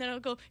tool, and then I'll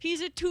go,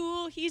 he's a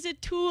tool, he's a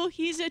tool,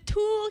 he's a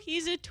tool,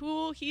 he's a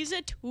tool, he's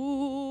a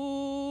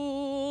tool.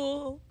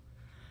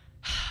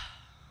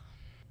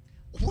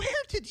 Where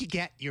did you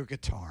get your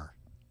guitar?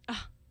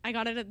 I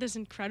got it at this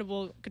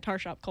incredible guitar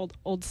shop called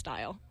Old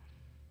Style.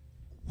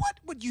 What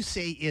would you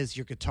say is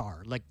your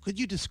guitar? Like, could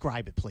you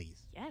describe it,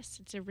 please? Yes,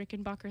 it's a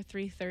Rickenbacker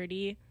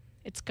 330.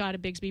 It's got a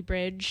Bigsby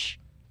bridge,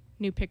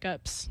 new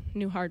pickups,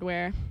 new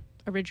hardware,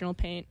 original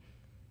paint.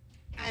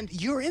 And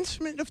your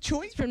instrument of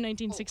choice? From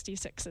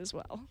 1966 as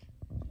well.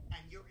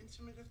 And your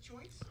instrument of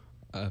choice?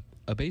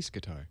 A bass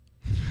guitar.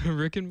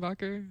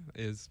 Rickenbacker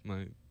is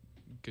my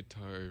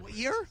guitar What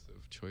year?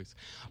 of choice.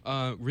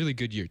 Really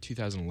good year,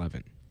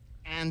 2011.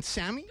 And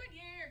Sammy?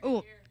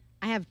 Oh,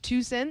 I have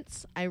 2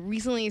 cents. I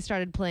recently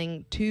started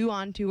playing 2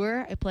 on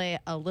tour. I play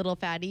a Little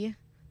Fatty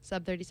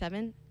Sub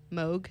 37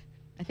 Moog.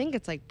 I think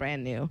it's like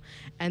brand new.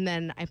 And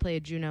then I play a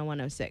Juno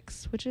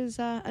 106, which is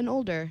an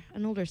older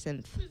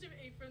synth. From the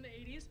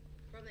 80s?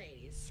 From the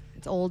 80s.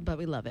 It's old, but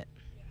we love it.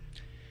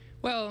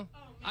 Well,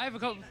 I have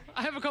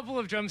a couple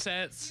of drum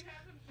sets,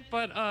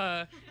 but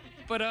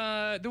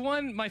But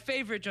my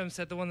favorite drum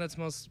set, the one that's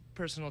most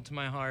personal to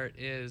my heart,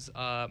 is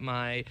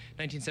my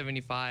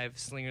 1975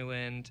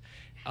 Slingerland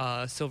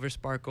Silver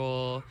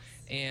Sparkle,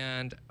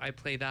 and I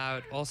play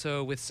that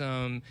also with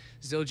some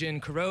Zildjian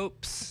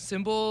Karopes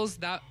cymbals.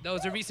 That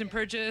was a recent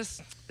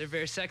purchase. They're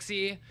very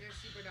sexy.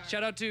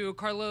 Shout out to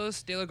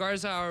Carlos de la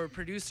Garza, our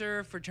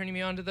producer, for turning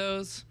me on to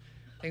those.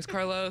 Thanks,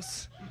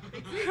 Carlos.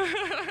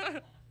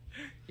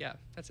 Yeah,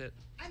 that's it.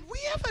 And we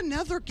have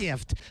another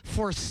gift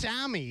for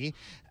Sammy,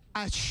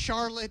 a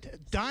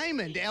Charlotte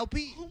Diamond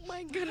LP. Oh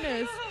my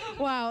goodness.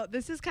 Wow,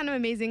 this is kind of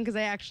amazing because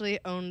I actually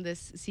own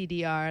this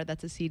CDR.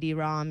 That's a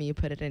CD-ROM. You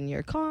put it in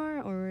your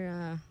car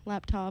or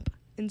laptop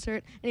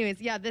insert.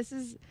 Anyways, yeah, this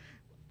is...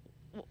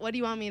 What do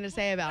you want me to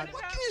say about it?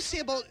 What can you say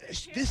about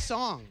this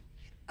song?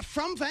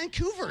 From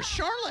Vancouver,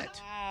 Charlotte.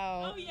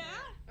 Wow. Oh, yeah?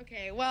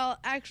 Okay, well,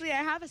 actually,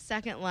 I have a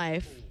second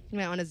life. You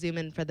might want to zoom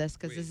in for this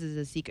because this is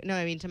a secret. No,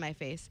 I mean to my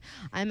face.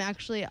 I'm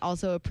actually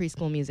also a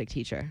preschool music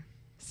teacher.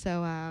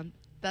 So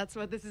that's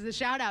what this is a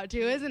shout out to,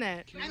 isn't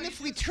it? And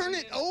if we turn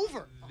it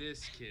over.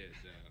 This kid,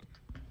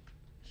 though,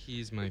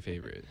 he's my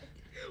favorite.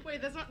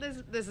 Wait,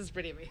 this is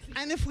pretty amazing.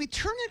 And if we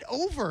turn it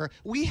over,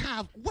 we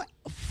have,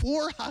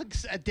 4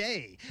 hugs a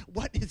day.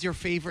 What is your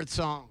favorite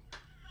song?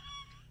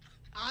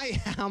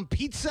 I Am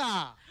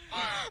Pizza.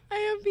 I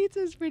Am Pizza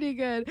is pretty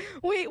good.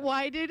 Wait,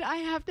 why did I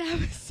have to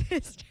have a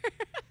sister?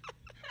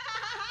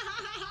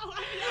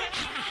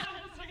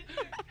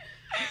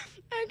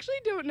 I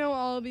actually don't know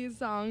all of these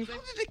songs. How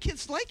did the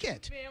kids like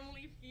it?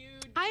 Family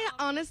Feud.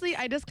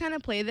 I just kind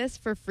of play this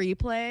for free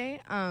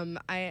play.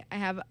 I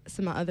have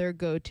some other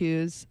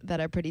go-tos that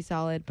are pretty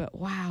solid, but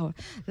wow.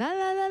 La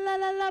la la la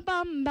la la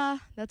bamba.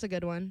 That's a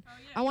good one. Oh,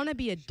 yeah. I want to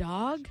be a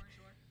dog.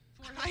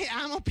 I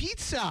Am a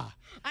Pizza.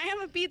 I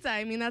am a pizza.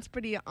 I mean, that's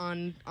pretty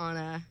on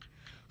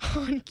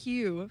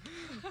cue.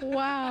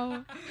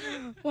 Wow.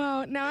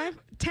 Wow. Now I have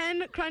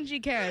 10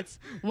 crunchy carrots.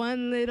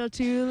 1 little,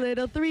 2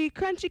 little, 3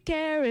 crunchy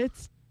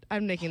carrots.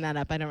 I'm making that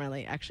up. I don't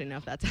really actually know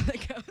if that's how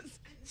that goes.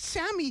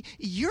 Sammy,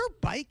 your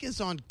bike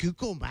is on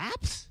Google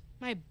Maps?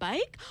 My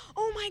bike?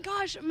 Oh my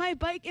gosh, my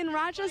bike in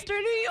Rochester,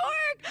 New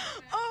York.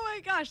 Oh my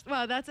gosh.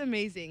 Wow, that's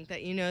amazing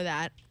that you know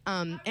that.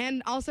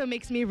 And also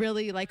makes me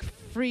really like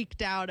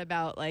freaked out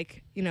about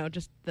like, you know,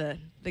 just the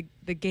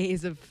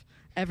gaze of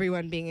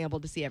everyone being able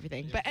to see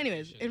everything. But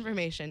anyways,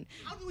 information.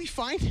 How do we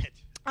find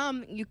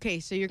it? Okay,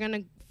 so you're going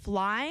to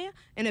fly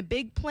in a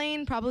big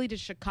plane probably to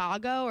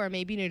Chicago or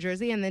maybe New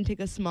Jersey and then take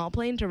a small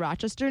plane to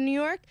Rochester, New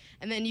York,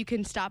 and then you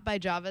can stop by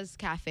Java's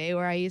Cafe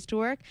where I used to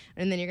work,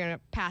 and then you're going to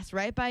pass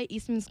right by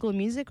Eastman School of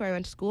Music where I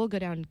went to school, go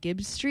down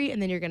Gibbs Street,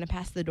 and then you're going to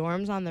pass the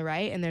dorms on the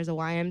right, and there's a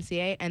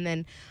YMCA, and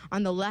then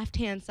on the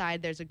left-hand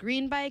side there's a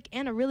green bike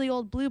and a really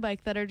old blue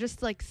bike that are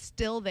just like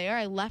still there.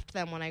 I left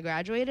them when I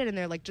graduated, and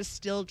they're like just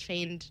still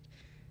chained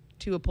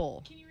to a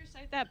pole. Can you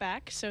recite that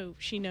back so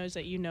she knows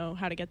that you know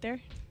how to get there?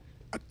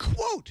 A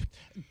quote,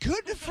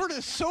 good for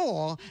the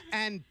soul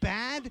and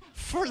bad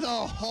for the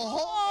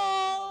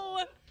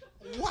whole.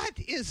 What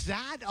is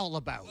that all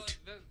about?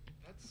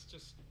 That's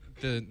just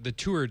the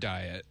tour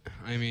diet.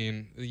 I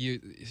mean,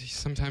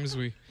 sometimes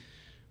we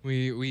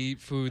eat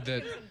food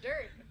that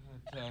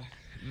One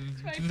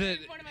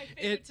of my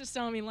favorite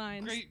Sasami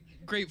lines.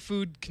 great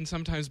food can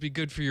sometimes be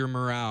good for your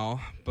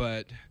morale,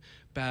 but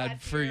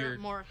bad for your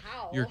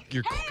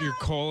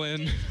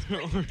colon.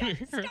 Stop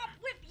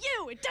with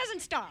you. It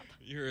doesn't stop.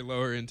 Your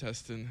lower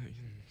intestine.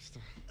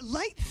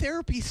 Light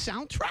therapy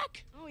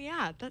soundtrack? Oh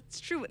yeah, that's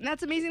true. And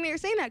that's amazing that you're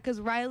saying that because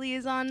Riley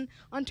is on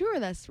tour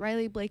with us.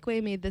 Riley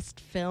Blakeway made this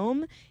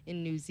film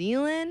in New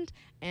Zealand,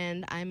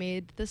 and I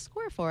made the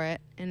score for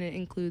it. And it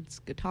includes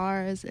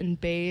guitars and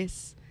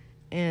bass,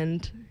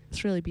 and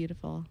it's really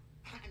beautiful.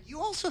 And you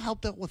also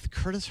helped out with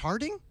Curtis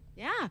Harding?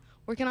 Yeah,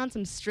 working on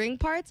some string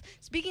parts.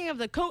 Speaking of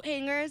the coat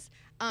hangers,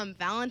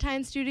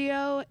 Valentine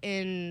Studio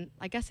in,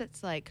 I guess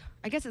it's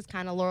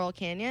kind of Laurel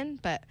Canyon,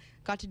 but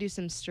got to do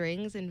some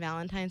strings in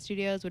Valentine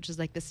Studios, which is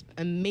like this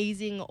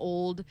amazing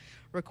old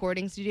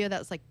recording studio that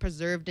was like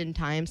preserved in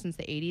time since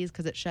the 80s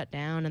because it shut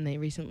down and they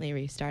recently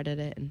restarted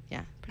it. And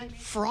yeah.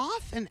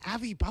 Froth and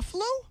Avi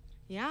Buffalo?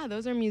 Yeah,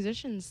 those are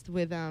musicians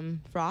with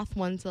Froth,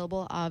 1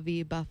 syllable,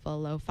 Avi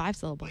Buffalo, 5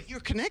 syllable. But you're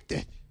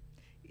connected.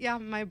 Yeah,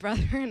 my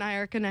brother and I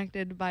are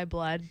connected by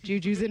blood.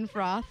 Juju's in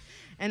Froth,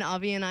 and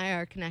Avi and I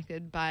are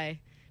connected by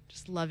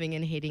just loving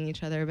and hating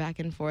each other back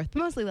and forth.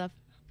 Mostly love.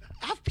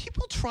 Have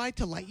people tried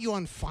to light you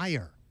on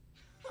fire?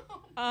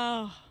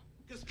 Oh.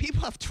 Because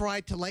people have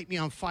tried to light me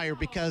on fire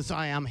because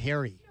I am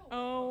hairy.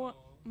 Oh.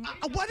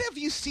 What have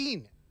you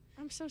seen?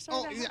 I'm so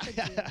sorry.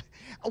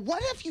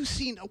 What have you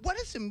seen? What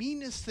is the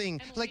meanest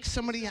thing? Emily, Like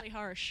somebody, really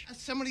harsh.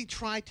 somebody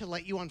tried to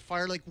light you on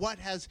fire. Like what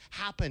has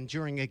happened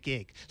during a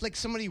gig? Like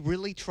somebody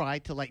really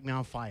tried to light me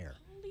on fire.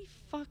 Holy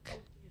fuck.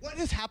 What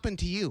has happened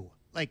to you?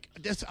 Like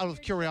just out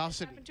of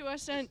curiosity. Happened to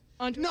us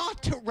on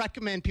Not to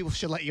recommend people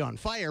should light you on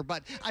fire,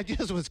 but I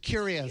just was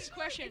curious.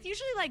 question. It's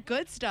usually like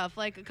good stuff.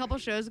 Like a couple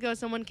shows ago,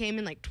 someone came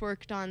and like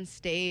twerked on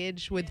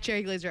stage with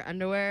Cherry Glazerr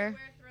underwear.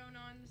 Thrown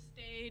on the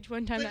stage. stage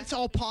one time. But it's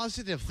all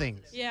positive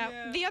things.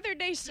 Yeah. The other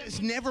day,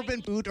 It's never been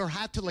booed or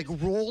had to like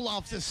roll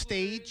off the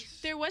stage.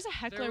 there was a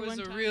heckler There was one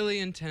a time. really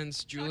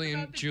intense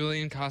Julian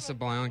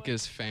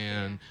Casablancas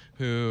fan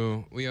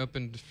who we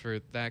opened for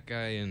that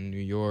guy in New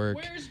York.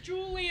 Where's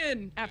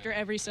Julian? After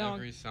every song.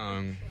 Every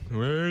song.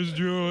 Where's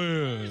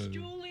Julian?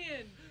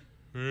 Julian?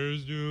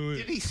 Where's Julian?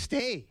 Did he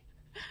stay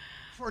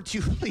for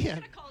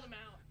Julian? Called him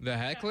out. The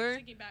heckler?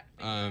 Thinking back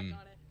Um, on it.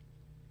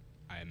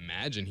 I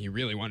imagine he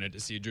really wanted to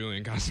see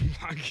Julian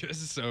Casablancas,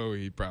 so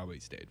he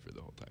probably stayed for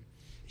the whole time.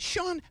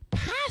 Sean,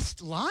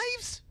 past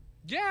lives?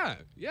 Yeah.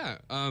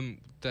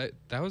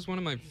 That was one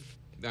of my,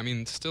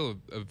 still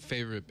a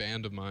favorite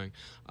band of mine.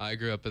 I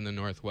grew up in the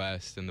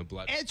Northwest, and the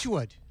Blood.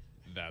 Edgewood.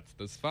 That's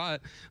the spot.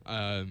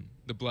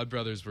 The Blood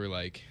Brothers were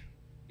like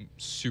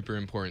super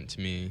important to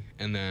me,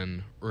 and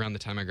then around the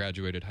time I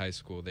graduated high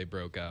school, they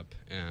broke up,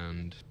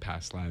 and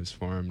Past Lives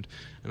formed,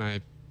 and I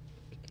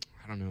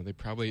don't know. They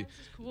probably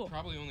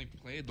only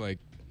played like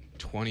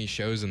 20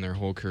 shows in their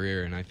whole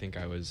career, and I think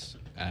I was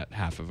at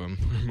half of them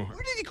or more.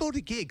 Where did you go to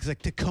gigs?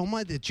 Like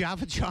Tacoma, the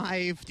Java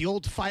Jive, the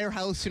old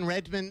Firehouse in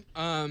Redmond?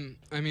 All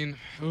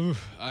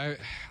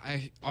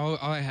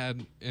I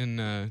had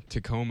in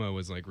Tacoma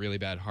was like really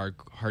bad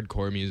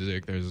hardcore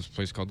music. There's this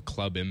place called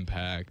Club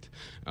Impact.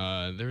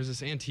 There was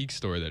this antique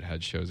store that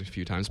had shows a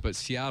few times, but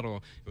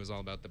Seattle, it was all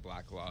about the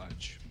Black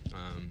Lodge.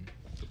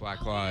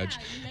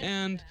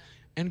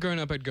 And growing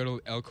up, I'd go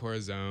to El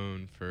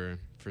Corazon for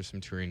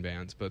some touring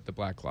bands, but the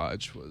Black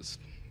Lodge was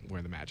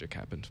where the magic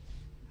happened.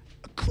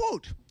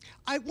 Quote,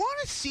 I want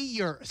to see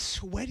your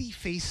sweaty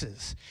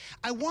faces.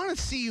 I want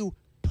to see you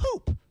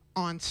poop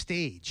on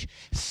stage.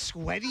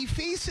 Sweaty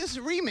Faces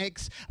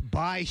remix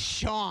by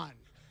Sean.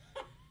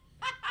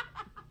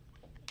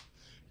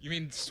 You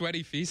mean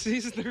Sweaty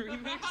Feces, the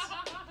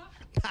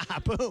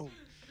remix? Boom.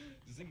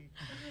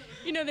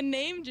 You know, the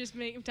name just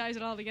ties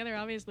it all together,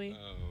 obviously.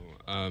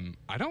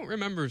 I don't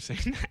remember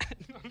saying that.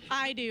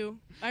 I do.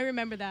 I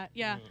remember that,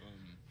 yeah.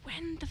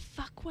 When the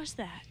fuck was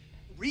that?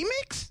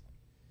 Remix?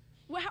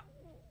 Wow.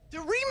 The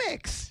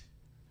remix.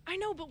 I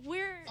know, but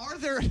where... Are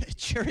there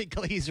Cherry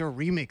Glazerr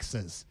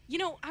remixes? You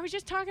know, I was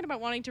just talking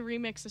about wanting to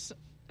remix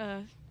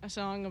a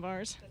song of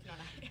ours. That's not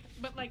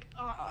but, like,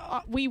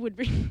 we would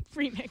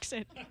remix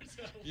it.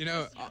 You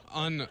know,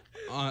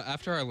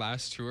 after our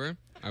last tour,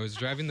 I was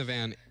driving the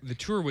van. The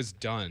tour was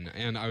done,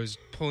 and I was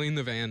pulling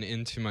the van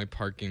into my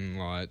parking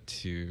lot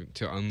to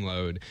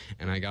unload,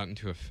 and I got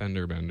into a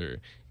fender bender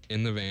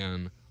in the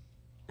van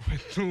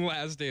with the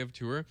last day of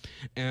tour.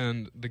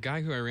 And the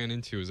guy who I ran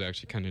into was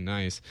actually kind of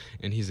nice,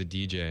 and he's a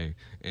DJ,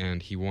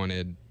 and he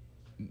wanted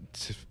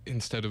to,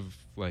 instead of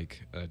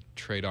like a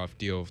trade-off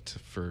deal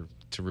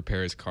to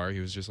repair his car, he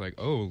was just like,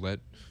 "Oh, let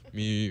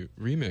me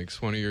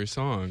remix one of your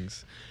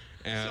songs."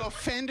 And So a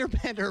fender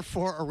bender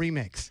for a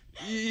remix.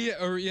 a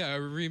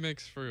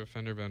remix for a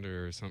fender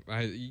bender or something.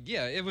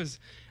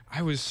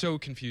 I was so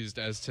confused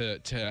as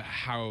to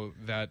how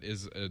that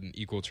is an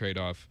equal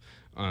trade-off.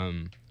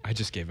 I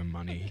just gave him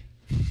money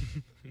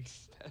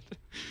instead.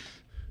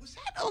 Was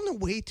that on the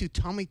way to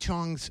Tommy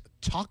Chong's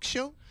talk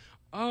show?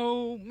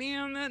 Oh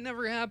man, that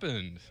never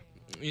happened.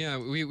 Yeah,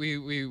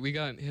 we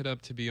got hit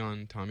up to be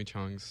on Tommy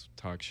Chong's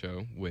talk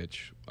show,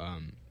 which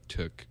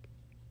took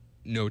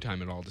no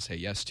time at all to say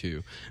yes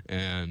to,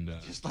 and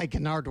Just like a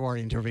Nardwuar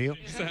interview.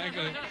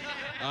 exactly.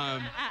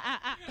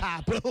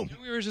 Boom.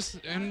 We were just,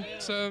 and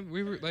so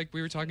we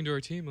were talking to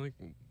our team, like,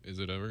 is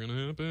it ever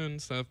gonna happen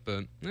and stuff?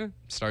 But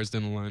stars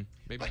didn't align.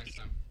 Maybe next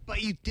time.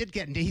 But you did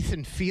get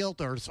Nathan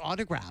Fielder's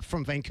autograph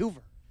from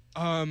Vancouver.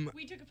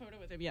 We took a photo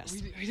with him, yes.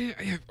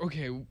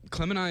 Okay,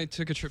 Clem and I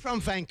took a trip. From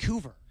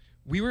Vancouver.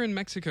 We were in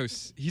Mexico.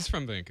 He's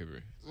from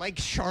Vancouver. Like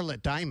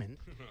Charlotte Diamond.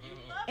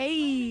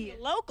 Hey,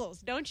 locals,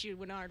 don't you,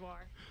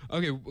 Nardwuar?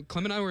 Okay,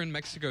 Clem and I were in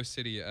Mexico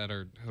City at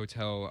our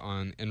hotel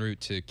en route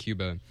to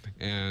Cuba,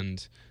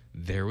 and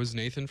there was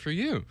Nathan for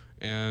you,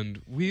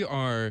 and we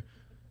are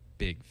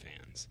big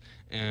fans.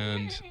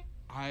 And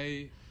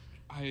I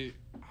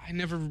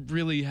never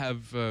really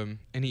have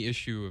any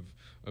issue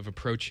of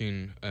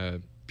approaching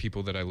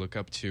people that I look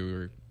up to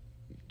or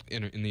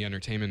in the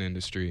entertainment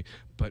industry,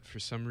 but for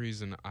some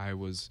reason I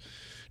was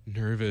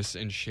nervous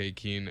and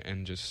shaking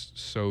and just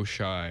so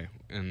shy,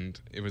 and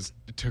it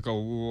took a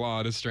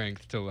lot of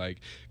strength to like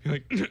be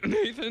like,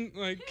 Nathan,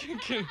 like,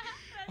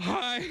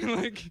 hi,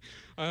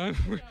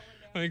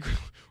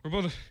 we're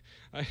both,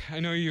 I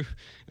know you,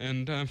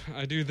 and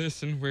I do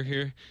this, and we're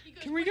here.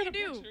 Can we get a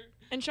picture?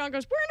 And Sean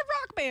goes, we're in a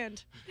rock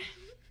band.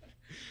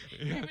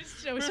 Yeah. It was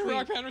so we're sweet. a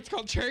rock band. It's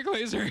called Cherry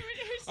Glazerr.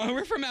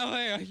 We're from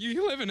LA.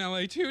 You live in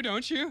LA too,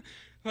 don't you?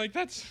 Like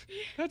that's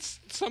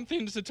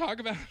something to talk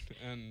about.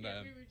 And We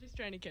were just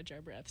trying to catch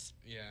our breaths.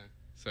 yeah,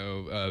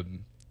 so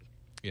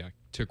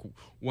took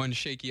one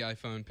shaky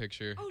iPhone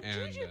picture. Oh,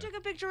 and Juju took a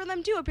picture with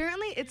him too.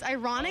 Apparently, it's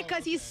ironic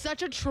because he's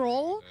such a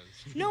troll.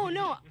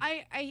 No,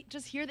 I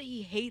just hear that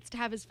he hates to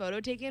have his photo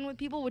taken with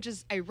people, which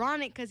is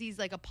ironic because he's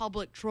like a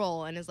public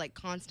troll and is like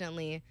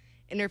constantly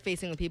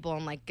interfacing with people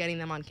and like getting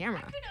them on camera.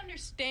 I could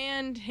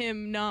understand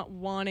him not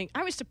wanting.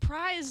 I was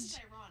surprised.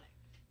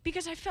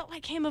 because I felt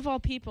like him of all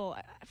people.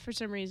 For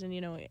some reason,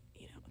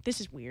 this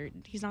is weird.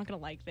 He's not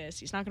gonna like this.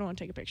 He's not gonna want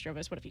to take a picture of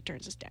us. What if he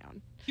turns us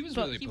down? He was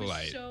But really he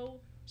polite. was so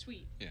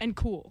sweet Yeah. and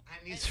cool.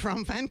 And he's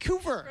from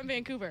Vancouver. From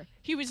Vancouver.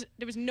 There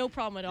was no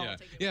problem at all. Yeah.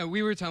 taking- Yeah,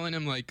 we were telling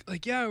him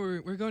yeah,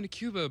 we're going to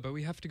Cuba, but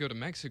we have to go to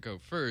Mexico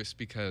first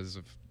because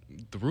of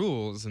the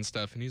rules and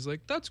stuff. And he's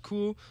like, that's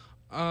cool.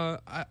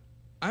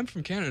 I'm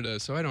from Canada,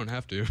 so I don't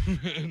have to.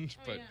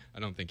 But yeah. I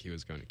don't think he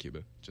was going to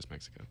Cuba, just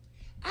Mexico.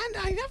 And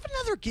I have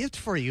another gift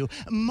for you.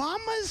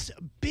 Mama's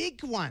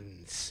Big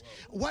Ones.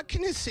 What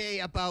can you say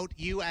about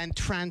you and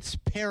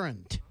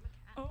Transparent,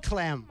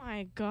 Clem? Oh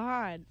my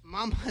God.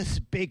 Mama's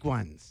Big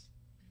Ones.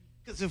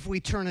 Because if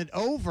we turn it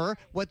over,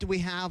 what do we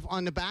have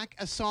on the back?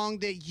 A song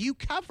that you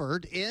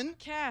covered in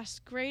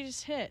Cast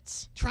greatest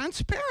hits.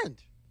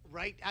 Transparent.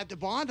 Right at the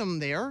bottom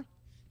there.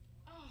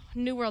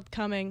 New World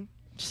Coming.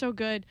 So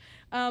good.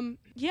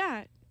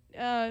 Yeah.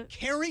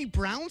 Carrie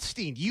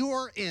Brownstein. You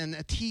are in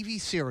a TV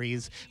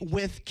series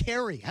with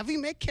Carrie. Have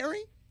you met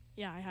Carrie?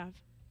 Yeah, I have.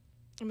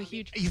 I'm a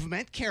huge. You've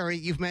met Carrie.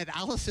 You've met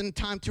Allison.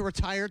 Time to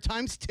Retire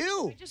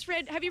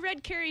 ×2. Have you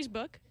read Carrie's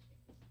book?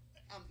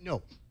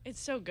 No. It's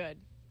so good.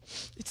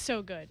 It's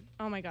so good.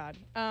 Oh my God.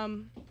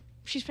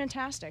 She's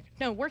fantastic.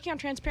 No, working on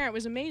Transparent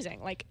was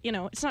amazing. Like,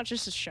 it's not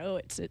just a show.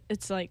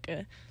 It's like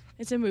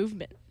it's a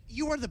movement.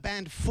 You are the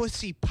band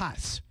Fussy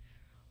Puss.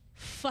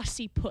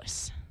 Fussy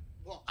Puss.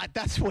 Well,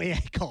 that's the way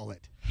I call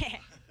it.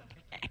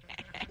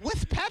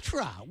 With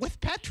Petra.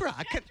 Petra.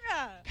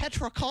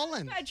 Petra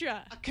Collins.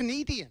 Petra. A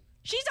Canadian.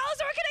 She's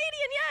also a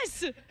Canadian,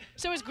 yes.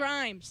 So is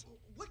Grimes.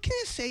 What can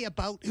you say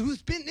about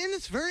who's been in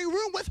this very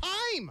room with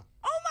Haim?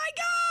 Oh my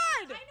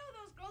God. I know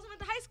those girls. I went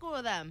to high school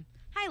with them.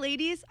 Hi,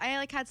 ladies. I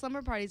had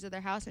slumber parties at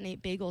their house and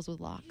ate bagels with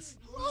lox.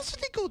 Who else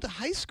did they go to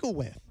high school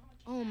with?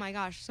 Oh my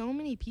gosh, so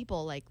many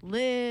people like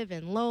Liv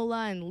and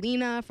Lola and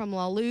Lena from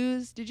La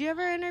Luz. Did you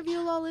ever interview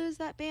La Luz,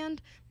 that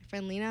band? My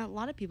friend Lena. A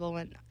lot of people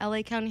went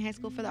LA County High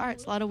School for the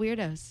Arts. A lot of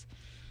weirdos.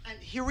 And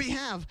here we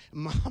have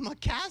Mama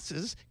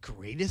Cass's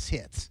greatest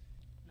hits.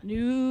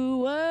 New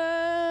world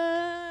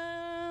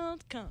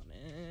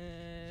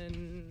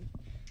coming.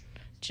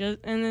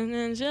 And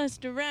then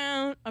just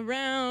around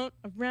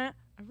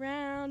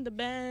the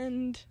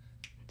bend.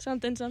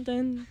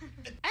 Something.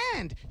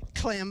 And,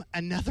 Clem,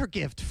 another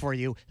gift for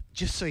you,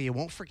 just so you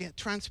won't forget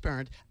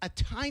Transparent, a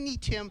Tiny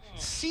Tim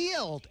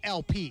sealed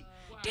LP.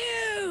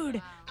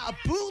 Dude! A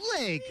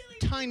bootleg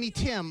Tiny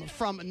Tim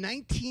from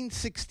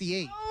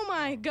 1968. Oh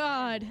my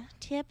God.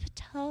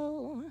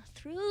 Tiptoe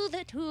through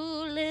the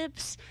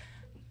tulips.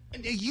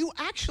 And you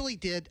actually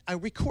did a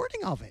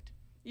recording of it.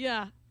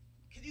 Yeah.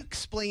 Can you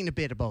explain a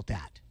bit about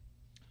that?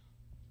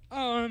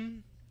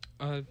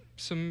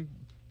 Some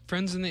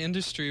friends in the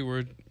industry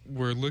were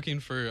looking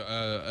for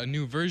a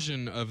new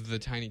version of the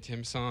Tiny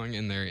Tim song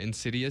in their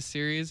Insidious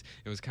series.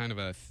 It was kind of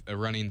a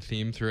running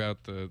theme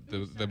throughout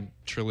the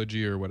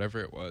trilogy or whatever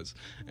it was.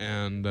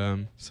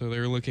 And so they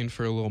were looking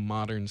for a little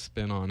modern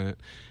spin on it.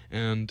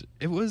 And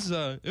it was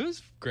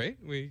great.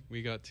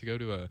 We got to go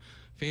to a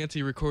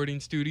fancy recording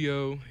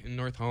studio in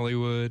North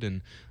Hollywood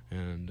and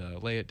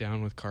lay it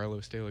down with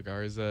Carlos de la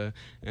Garza.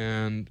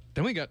 And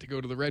then we got to go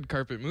to the red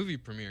carpet movie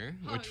premiere,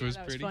 which was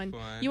that pretty fun.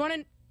 fun. You want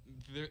to...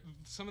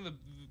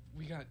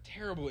 We got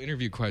terrible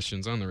interview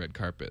questions on the red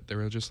carpet. They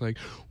were just like,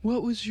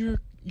 "What was your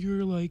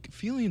like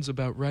feelings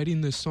about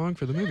writing this song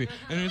for the movie?"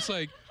 And it's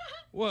like,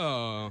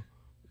 well,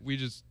 we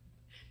didn't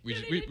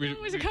know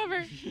it was a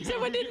cover.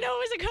 Someone didn't know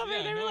it was a cover.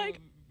 Yeah, they were no, like...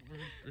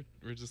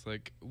 we're just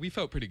like, we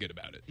felt pretty good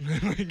about it.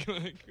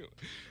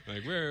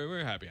 like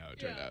we're happy how it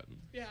turned out.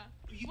 Yeah.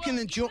 You can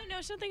enjoy... You want to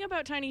know something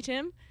about Tiny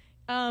Tim?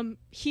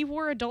 He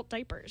wore adult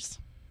diapers.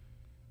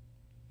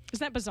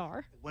 Isn't that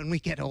bizarre? When we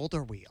get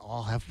older, we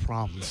all have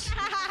problems.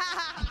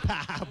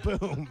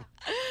 Boom.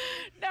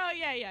 No,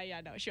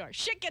 yeah, no, sure.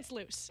 Shit gets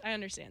loose. I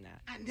understand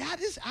that. And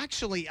that is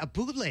actually a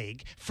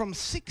bootleg from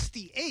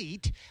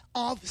 68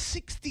 of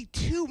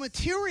 62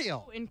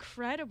 material. Oh,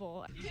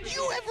 incredible. Did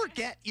you ever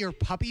get your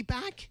puppy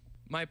back?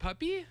 My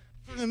puppy?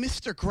 For the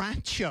Mr.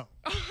 Grant show.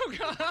 Oh,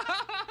 God.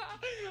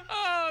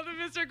 Oh, the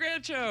Mr.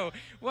 Grant show.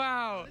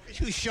 Wow.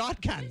 Who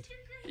shotgunned.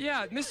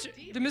 Yeah,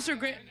 the Mr.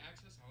 Grant.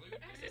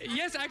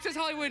 Yes, Access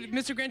Hollywood,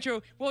 Mr. Grant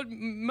show. Well,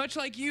 much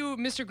like you,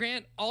 Mr.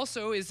 Grant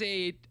also is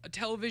a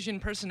television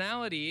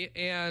personality,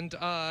 and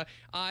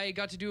I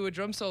got to do a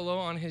drum solo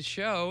on his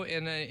show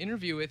and an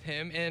interview with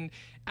him. And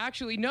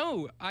actually,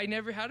 no, I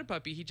never had a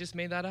puppy. He just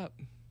made that up.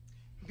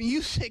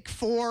 Music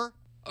for...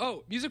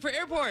 Oh, music for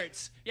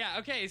airports. Yeah,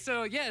 okay.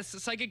 So, yes,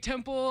 Psychic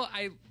Temple.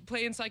 I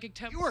play in Psychic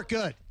Temple. You were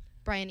good.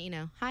 Brian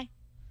Eno. Hi.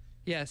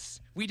 Yes.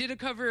 We did a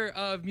cover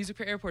of Music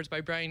for Airports by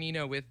Brian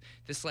Eno with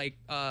this,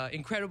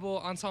 incredible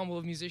ensemble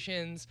of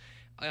musicians,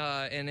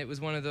 and it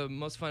was one of the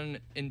most fun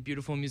and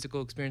beautiful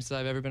musical experiences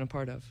I've ever been a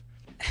part of.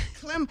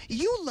 Clem,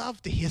 you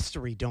love the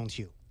history, don't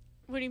you?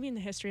 What do you mean the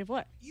history of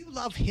what? You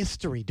love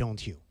history,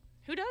 don't you?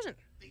 Who doesn't?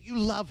 You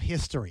love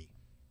history.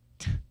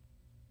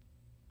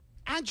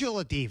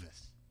 Angela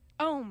Davis.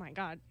 Oh my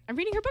God. I'm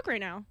reading her book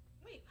right now.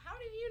 Wait, how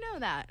did you know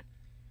that?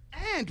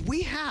 And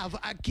we have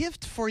a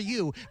gift for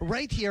you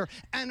right here,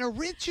 an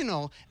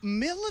original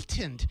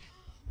militant.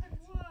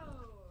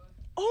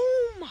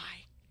 Oh my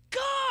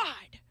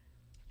God!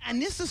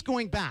 And this is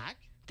going back.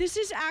 This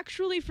is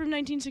actually from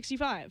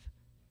 1965.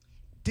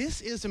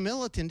 This is a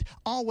militant,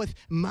 all with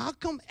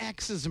Malcolm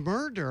X's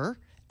murder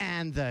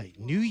and the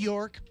New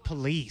York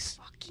police.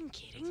 Fucking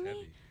kidding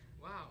me?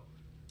 Wow.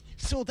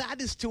 So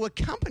that is to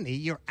accompany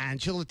your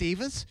Angela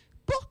Davis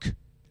book.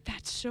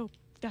 That's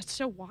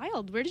so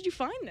wild. Where did you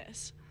find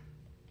this?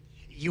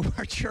 You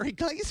are Cherry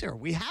Glazerr.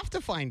 We have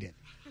to find it.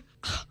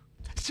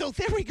 So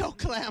there we go,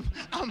 Clem.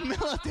 A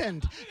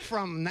militant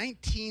from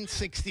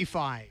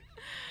 1965.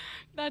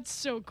 That's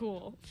so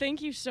cool.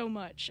 Thank you so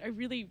much. I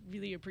really,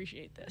 really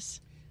appreciate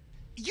this.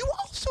 You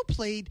also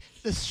played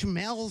the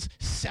Schmelz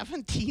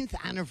 17th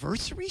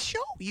anniversary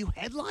show. You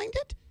headlined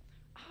it.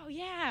 Oh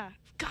yeah.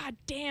 God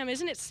damn,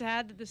 isn't it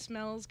sad that the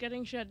Smell's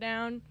getting shut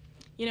down?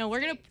 You know, we're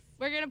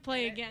gonna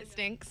play again. It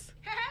stinks.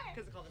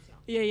 Because it called the smell.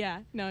 Yeah.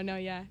 No,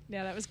 yeah.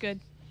 Yeah, that was good.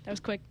 That was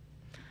quick.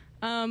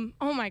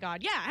 Oh my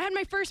God. Yeah, I had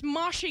my first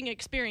moshing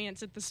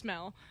experience at the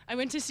Smell. I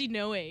went to see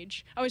No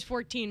Age. I was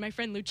 14. My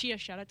friend Lucia,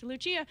 shout out to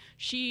Lucia,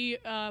 she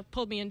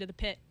pulled me into the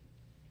pit.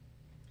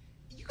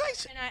 You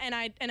guys. And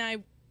I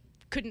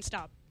couldn't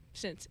stop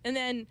since. And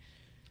then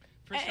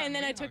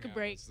I took a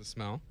break. The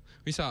Smell.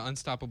 We saw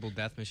Unstoppable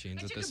Death Machines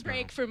I at took the a Smell.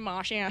 break from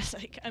moshing. I was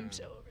like, I'm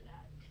so over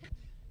that.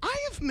 I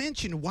have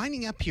mentioned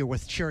winding up here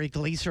with Cherry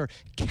Glazerr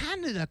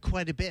Canada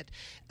quite a bit.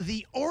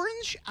 The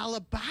orange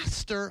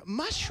alabaster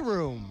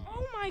mushroom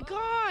Oh my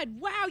God.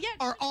 Wow. Yeah.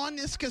 are on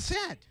this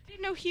cassette I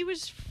didn't know he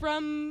was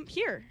from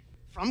here.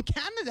 from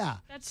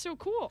Canada. That's so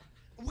cool.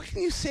 What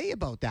can you say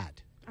about that?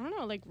 I don't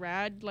know, like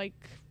rad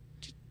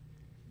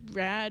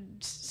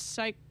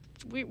psych,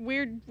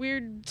 weird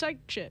psych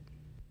shit.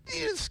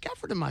 You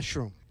discovered a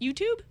mushroom,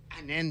 YouTube?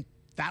 and then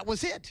that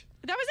was it.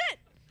 That was it.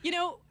 You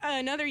know,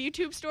 another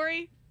YouTube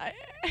story.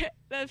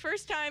 The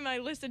first time I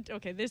listened,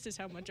 okay, this is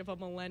how much of a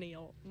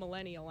millennial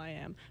I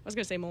am. I was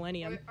gonna say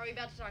millennium. Are we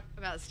about to talk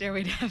about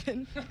Stairway to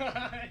Heaven?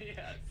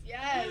 Yes.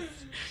 Yes.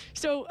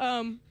 So,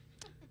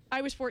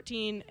 I was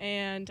 14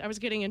 and I was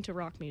getting into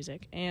rock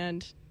music,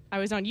 and I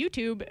was on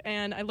YouTube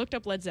and I looked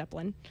up Led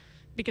Zeppelin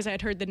because I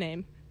had heard the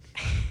name,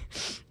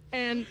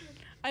 and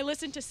I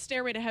listened to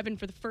Stairway to Heaven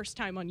for the first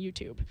time on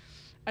YouTube.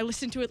 I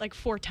listened to it like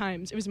 4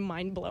 times. It was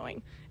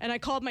mind-blowing. And I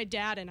called my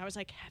dad and I was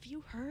like, have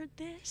you heard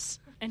this?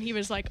 And he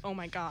was like, oh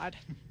my God.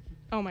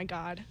 Oh my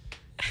God.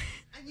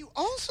 And you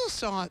also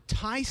saw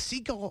Ty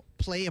Segall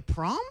play a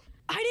prom?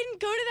 I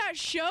didn't go to that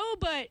show,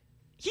 but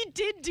he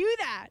did do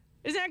that.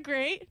 Is that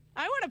great?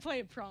 I want to play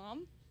a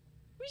prom.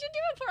 We should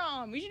do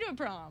a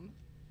prom.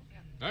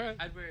 All right.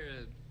 I'd wear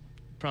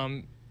a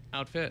prom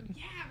outfit.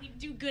 Yeah, we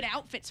do good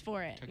outfits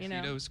for it.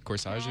 Tuxedos,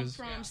 corsages.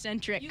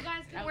 Prom-centric. You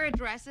guys could wear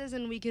dresses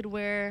and we could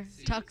wear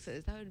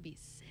tuxes. That would be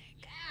sick.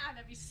 Yeah,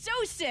 that'd be so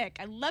sick.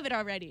 I love it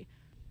already.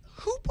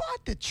 Who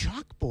bought the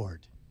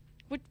chalkboard?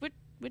 What?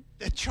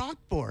 The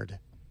chalkboard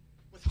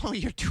with all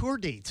your tour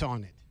dates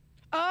on it.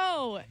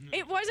 Oh,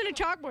 it wasn't a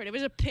chalkboard. It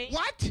was a paint.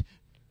 What?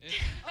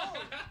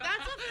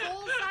 That's a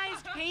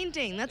full-sized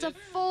painting. That's a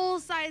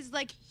full-size,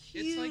 like,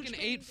 huge It's like an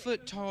painting.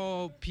 8-foot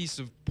tall piece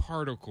of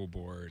particle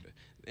board.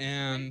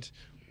 And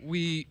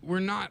we're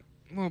not,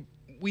 well,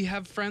 we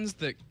have friends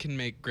that can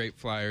make great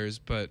flyers,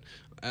 but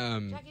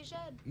Jackie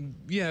Shed.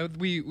 yeah,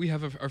 we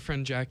have our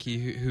friend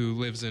Jackie who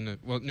lives in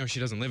well, no, she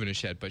doesn't live in a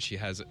shed, but she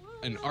has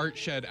an art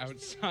shed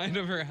outside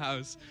of her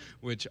house,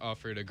 which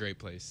offered a great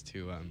place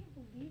to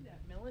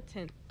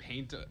Militant.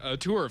 paint a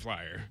tour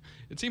flyer.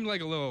 It seemed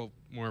like a little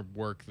more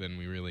work than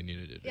we really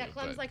needed to do. Yeah,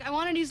 Clem's but- like, I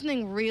want to do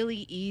something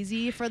really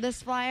easy for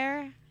this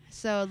flyer.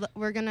 So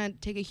we're going to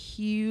take a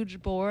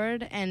huge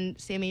board, and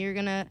Sammy, you're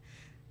going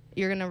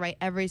to write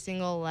every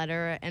single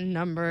letter and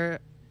number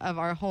of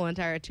our whole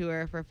entire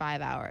tour for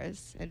 5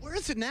 hours. And Where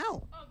is it now?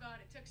 Oh God,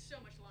 it took so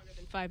much longer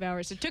than 5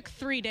 hours. It took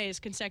 3 days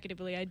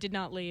consecutively. I did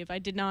not leave. I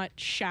did not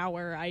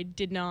shower. I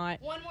did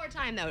not. one more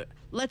time, though.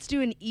 Let's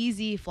do an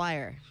easy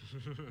flyer.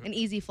 An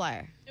easy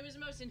flyer. It was the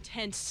most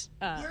intense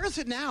Where is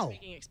it now?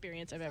 speaking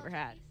experience I've ever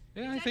had.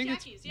 yeah, I At think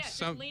Jackie's, it's yeah, just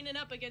some, leaning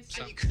up against.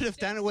 You could have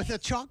done it with a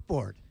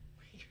chalkboard.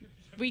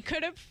 We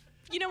could have.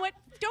 You know what?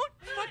 Don't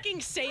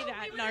fucking say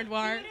that, We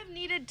Nardwuar. would have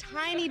needed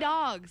tiny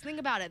dogs. Think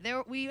about it.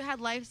 We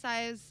had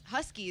life-size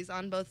huskies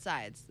on both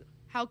sides.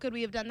 How could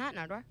we have done that,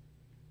 Nardwuar?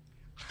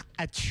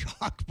 A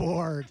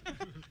chalkboard.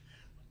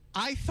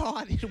 I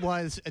thought it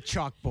was a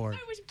chalkboard.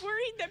 I was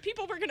worried that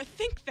people were gonna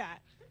think that.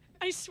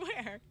 I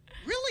swear.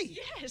 Really?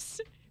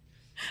 Yes.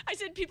 I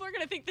said people are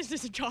gonna think this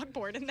is a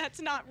chalkboard, and that's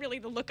not really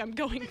the look I'm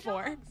going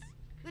for.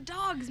 The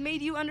dogs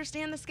made you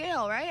understand the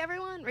scale, right,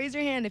 everyone? Raise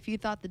your hand if you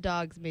thought the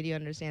dogs made you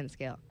understand the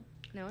scale.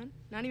 No one?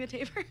 Not even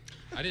Tabor?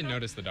 I didn't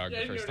notice the dog Yeah,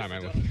 I the first didn't time I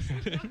notice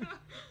looked the at it.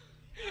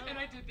 And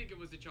I did think it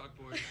was a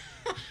chalkboard.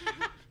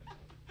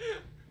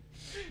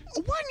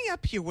 Winding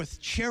up here with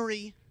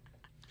Cherry.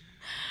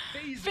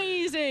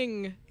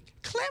 Phasing.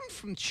 Clem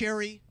from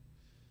Cherry.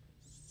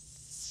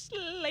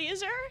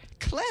 Laser?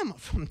 Clem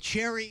from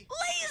Cherry.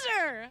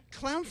 Laser!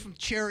 Clem from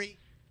Cherry.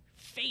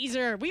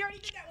 Phaser. We already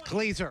did that one.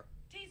 Glazerr.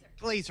 Taser.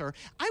 Glazerr.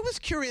 I was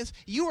curious,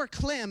 you were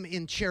Clem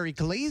in Cherry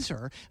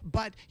Glazerr,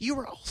 but you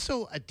were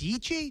also a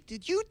DJ.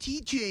 Did you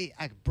DJ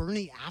at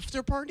Bernie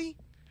after party?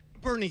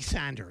 Bernie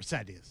Sanders,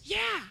 that is. Yeah.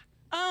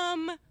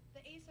 The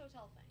Ace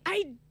Hotel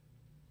thing.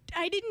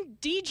 I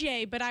didn't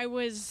DJ, but I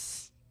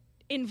was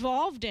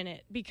involved in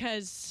it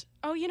because,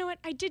 oh, you know what?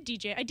 I did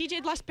DJ. I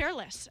DJ'd Las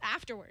Perlas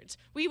afterwards.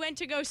 We went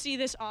to go see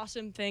this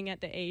awesome thing at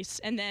the Ace,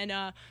 and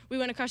then we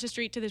went across the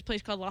street to this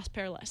place called Las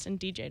Perlas and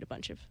DJ'd a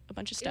bunch of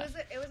stuff.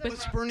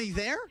 Was Bernie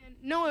there?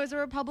 No, it was a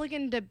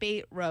Republican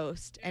debate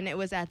roast, and it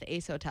was at the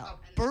Ace Hotel.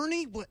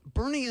 Bernie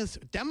is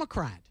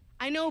Democrat.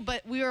 I know,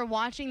 but we were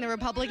watching the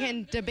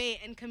Republican debate,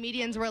 and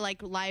comedians were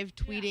like live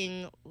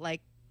tweeting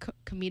like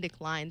comedic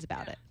lines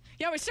about it.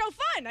 Yeah, it was so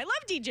fun. I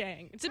love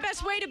DJing. It's the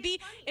best way to be.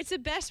 It's the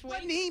best way.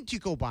 What name do you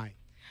go by?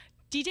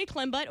 DJ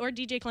Clembutt or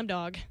DJ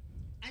Clemdog.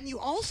 And you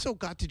also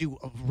got to do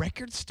a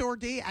record store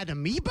day at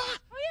Amoeba?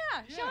 Oh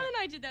yeah, Sean and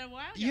I did that a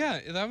while ago. Yeah,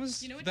 that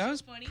was You know what's that so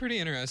was funny? pretty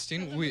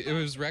interesting. It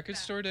was Record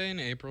Store Day in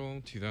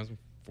April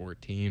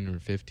 2014 or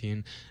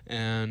 15,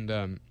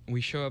 and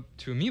we show up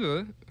to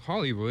Amoeba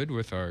Hollywood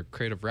with our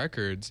crate of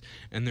records,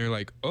 and they're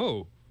like,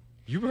 "Oh,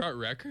 you brought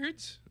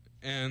records?"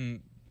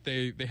 And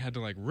they had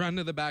to like run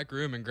to the back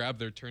room and grab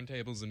their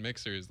turntables and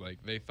mixers.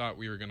 Like they thought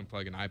we were gonna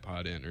plug an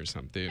iPod in or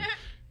something.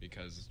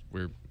 Because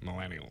we're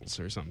millennials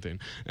or something,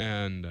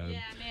 and Yeah,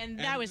 man,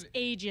 that was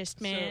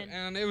ageist, man. So,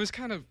 and it was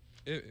kind of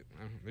we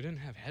didn't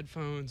have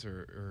headphones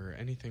or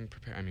anything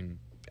prepared. I mean,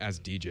 as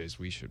DJs,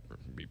 we should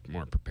be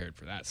more prepared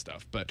for that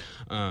stuff. But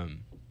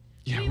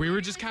yeah, we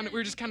were just kind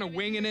of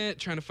winging it,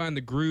 trying to find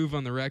the groove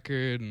on the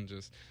record, and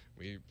just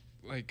we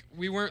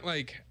weren't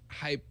like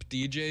hype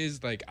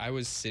DJs. Like I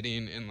was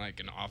sitting in like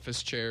an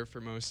office chair for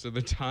most of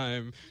the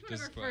time. One of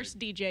Just our first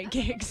DJ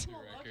gigs.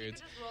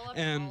 records. Roll up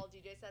And- all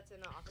DJ sets in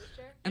an office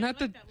chair. And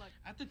at like that look.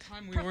 at the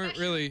time, we weren't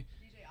really.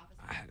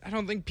 I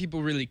don't think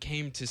people really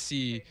came to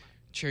see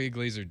Cherry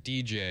Glazerr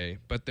DJ,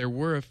 but there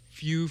were a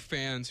few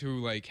fans who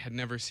like had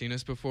never seen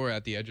us before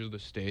at the edge of the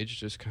stage,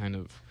 just kind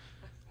of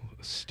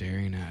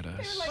staring at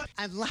us.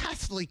 And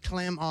lastly,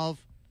 Clem of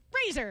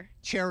Razor.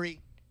 Cherry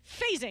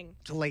Phasing.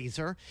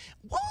 Glazerr,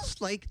 what was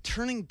it like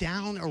turning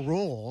down a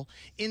role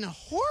in a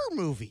horror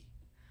movie?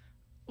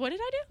 What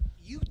did I do?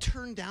 You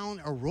turned down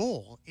a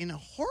role in a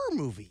horror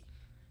movie.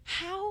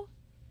 How?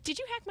 Did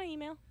you hack my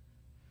email?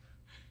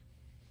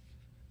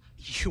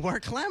 You are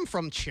Clem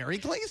from Cherry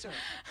Glazerr.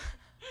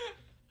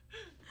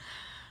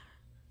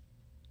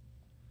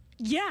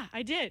 Yeah,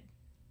 I did.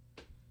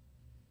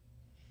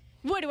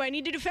 What, do I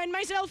need to defend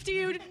myself to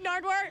you,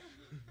 Nardwuar?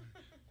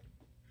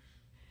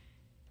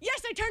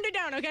 Yes, I turned it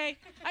down, okay?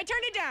 I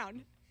turned it down.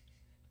 And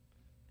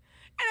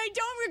I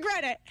don't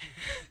regret it.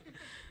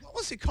 What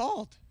was it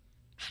called?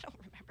 I don't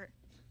remember.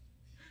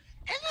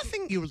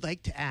 Anything you would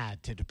like to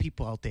add to the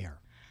people out there?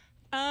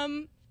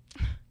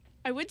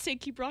 I would say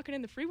keep rocking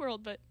in the free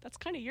world, but that's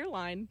kind of your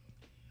line.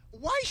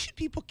 Why should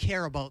people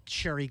care about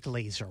Cherry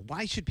Glazerr?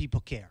 Why should people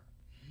care?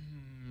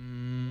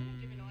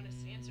 Give an honest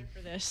answer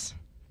for this,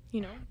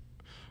 you know?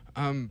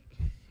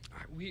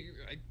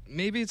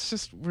 Maybe it's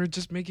just we're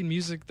just making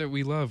music that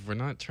we love. We're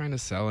not trying to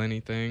sell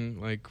anything.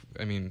 Like,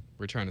 I mean,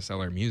 we're trying to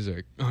sell our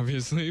music,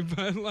 obviously,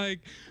 but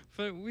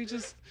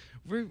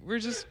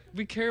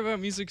we care about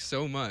music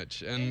so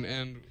much, and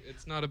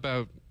it's not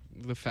about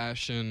the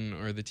fashion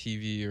or the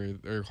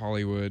TV or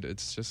Hollywood.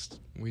 It's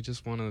just we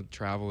just want to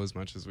travel as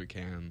much as we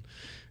can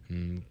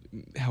and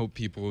help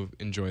people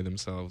enjoy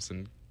themselves.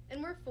 And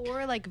we're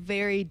four like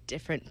very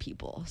different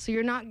people, so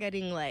you're not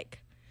getting like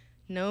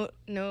no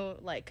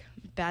like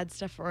bad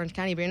stuff for Orange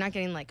County, but you're not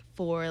getting like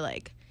four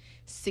like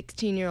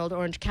 16-year-old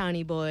Orange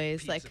County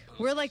boys. Like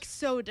we're like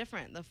so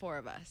different, the four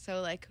of us. So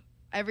like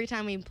every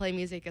time we play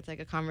music, it's like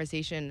a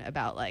conversation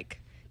about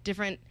like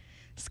different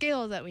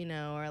scales that we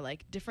know, or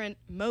like different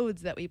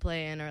modes that we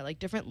play in, or like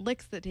different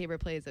licks that Tabor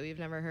plays that we've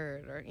never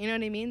heard, or you know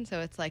what I mean?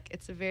 So it's like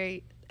it's a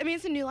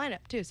new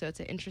lineup too, so it's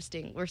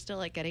interesting. We're still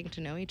like getting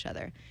to know each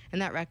other, and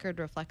that record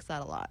reflects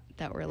that a lot,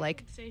 that we're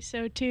like I'd say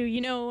so too.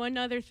 You know,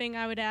 another thing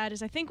I would add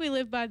is I think we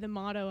live by the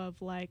motto of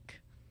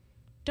like,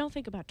 don't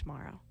think about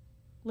tomorrow.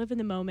 Live in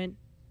the moment.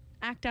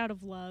 Act out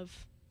of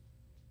love.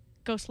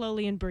 Go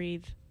slowly and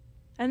breathe.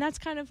 And that's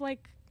kind of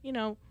like, you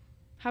know,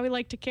 how we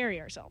like to carry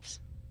ourselves.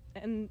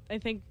 And I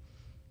think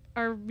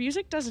our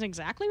music doesn't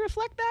exactly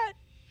reflect that.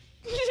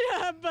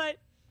 Yeah, but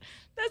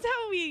that's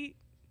how we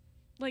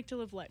like to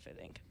live life, I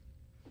think.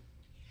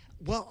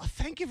 Well,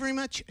 thank you very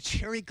much,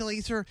 Cherry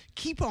Glazerr.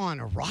 Keep on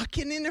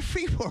rocking in the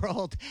free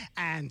world,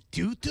 and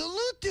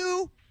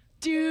doot-a-loot-doo.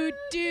 Do.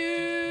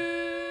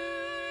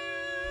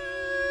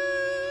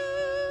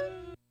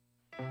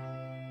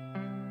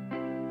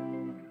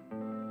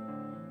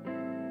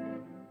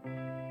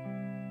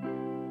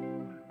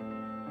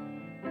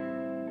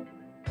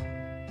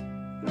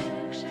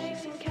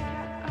 Milkshakes and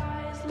cat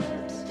eyes,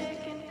 lipstick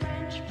and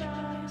French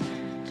fries.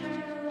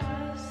 Turn the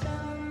lights so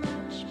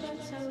much, but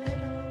so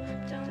little.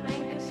 Don't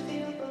make us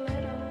feel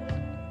belittled.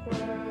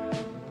 World.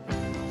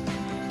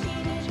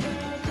 Teenage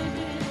girl, do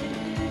do do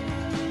do.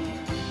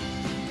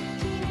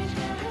 Teenage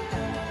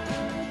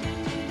girl,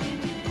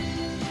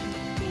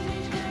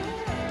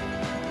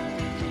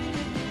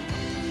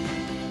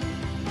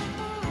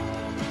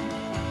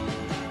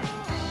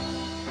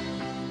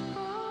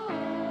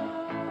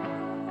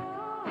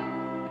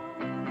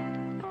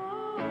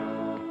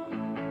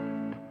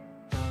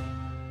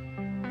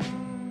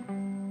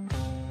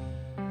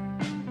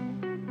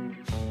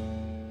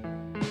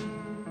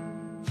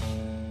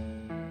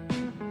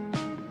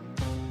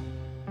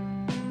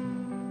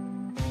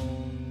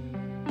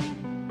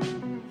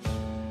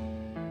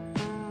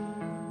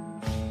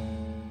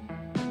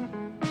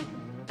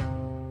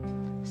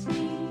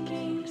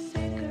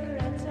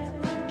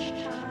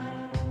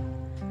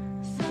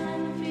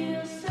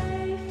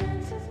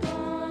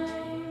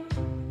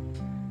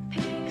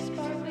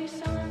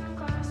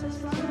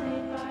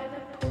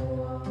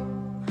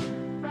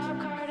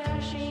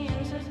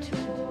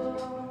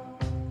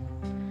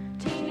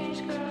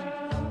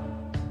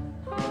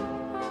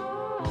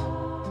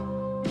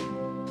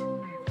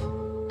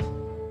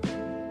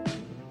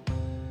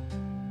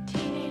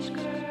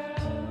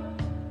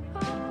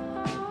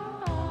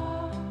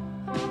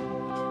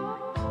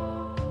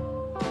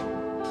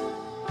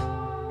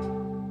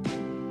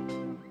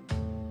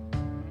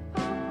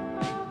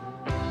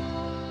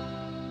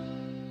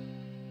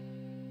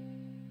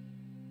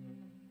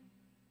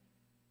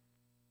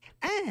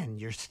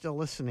 And you're still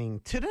listening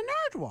to the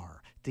Nardwuar,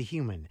 the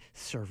Human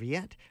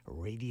Serviette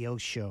radio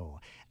show.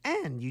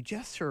 And you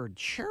just heard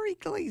Cherry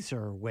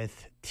Glazerr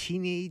with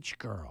Teenage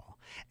Girl.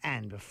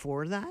 And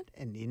before that,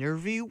 an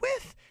interview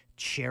with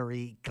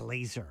Cherry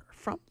Glazerr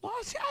from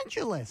Los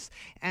Angeles.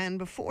 And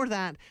before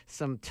that,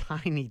 some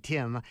Tiny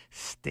Tim,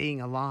 Staying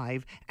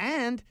Alive,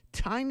 and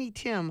Tiny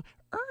Tim,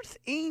 Earth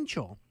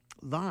Angel,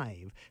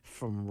 live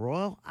from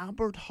Royal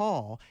Albert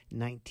Hall,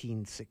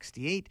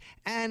 1968.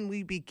 And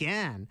we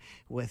began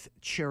with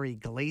Cherry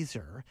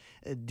Glazerr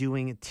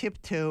doing a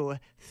Tiptoe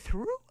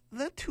Through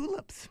the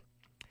Tulips.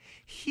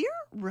 Here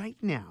right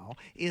now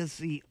is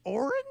the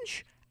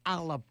Orange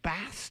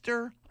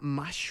Alabaster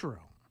Mushroom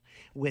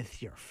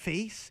with Your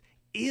Face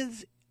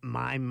Is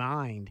My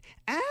Mind,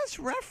 as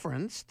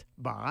referenced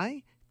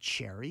by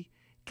Cherry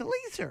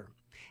Glazerr.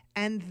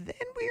 And then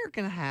we are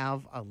going to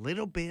have a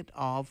little bit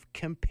of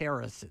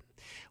comparison.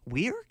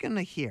 We are going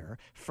to hear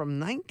from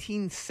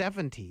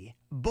 1970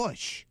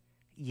 Bush.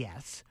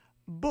 Yes,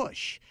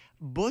 Bush.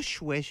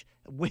 Bush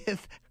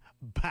with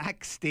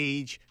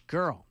Backstage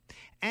Girl.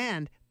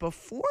 And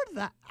before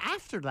that,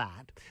 after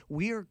that,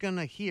 we are going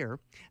to hear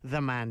The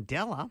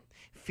Mandela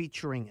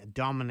featuring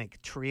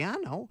Dominic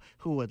Triano,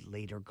 who would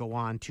later go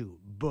on to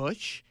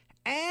Bush,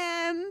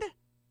 and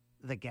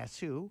the Guess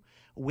Who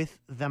with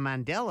The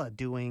Mandela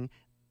doing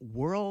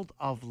World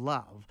of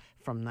Love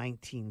from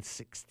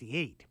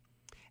 1968.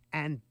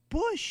 And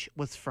Bush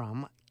was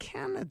from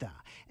Canada,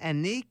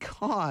 and they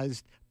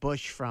caused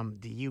Bush from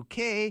the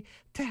UK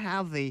to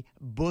have the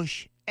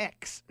Bush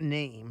X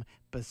name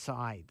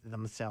beside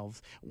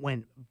themselves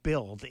when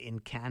billed in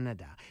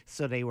Canada.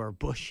 So they were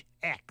Bush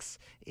X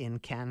in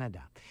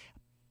Canada.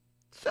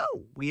 So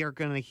we are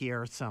going to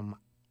hear some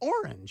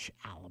Orange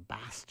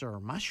Alabaster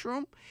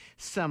Mushroom,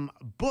 some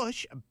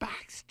Bush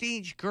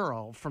Backstage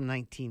Girl from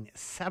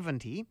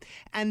 1970,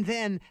 and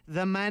then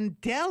The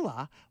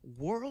Mandela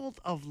World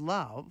of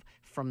Love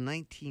from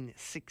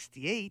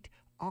 1968,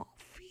 all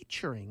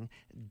featuring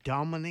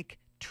Dominic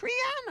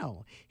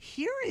Triano.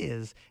 Here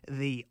is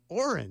the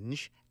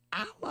Orange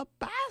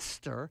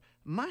Alabaster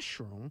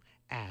Mushroom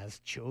as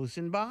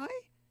chosen by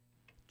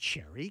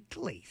Cherry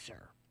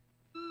Glazerr.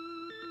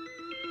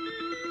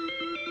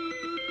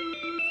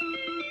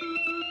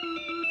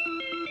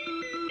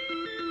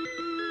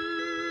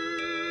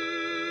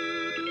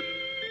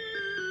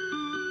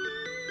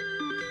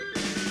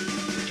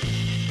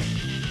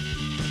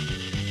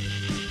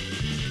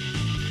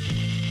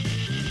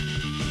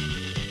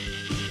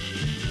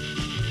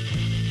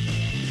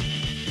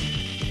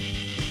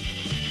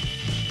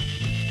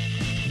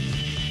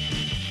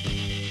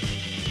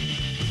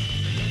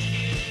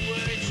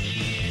 Words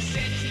you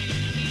said to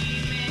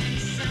me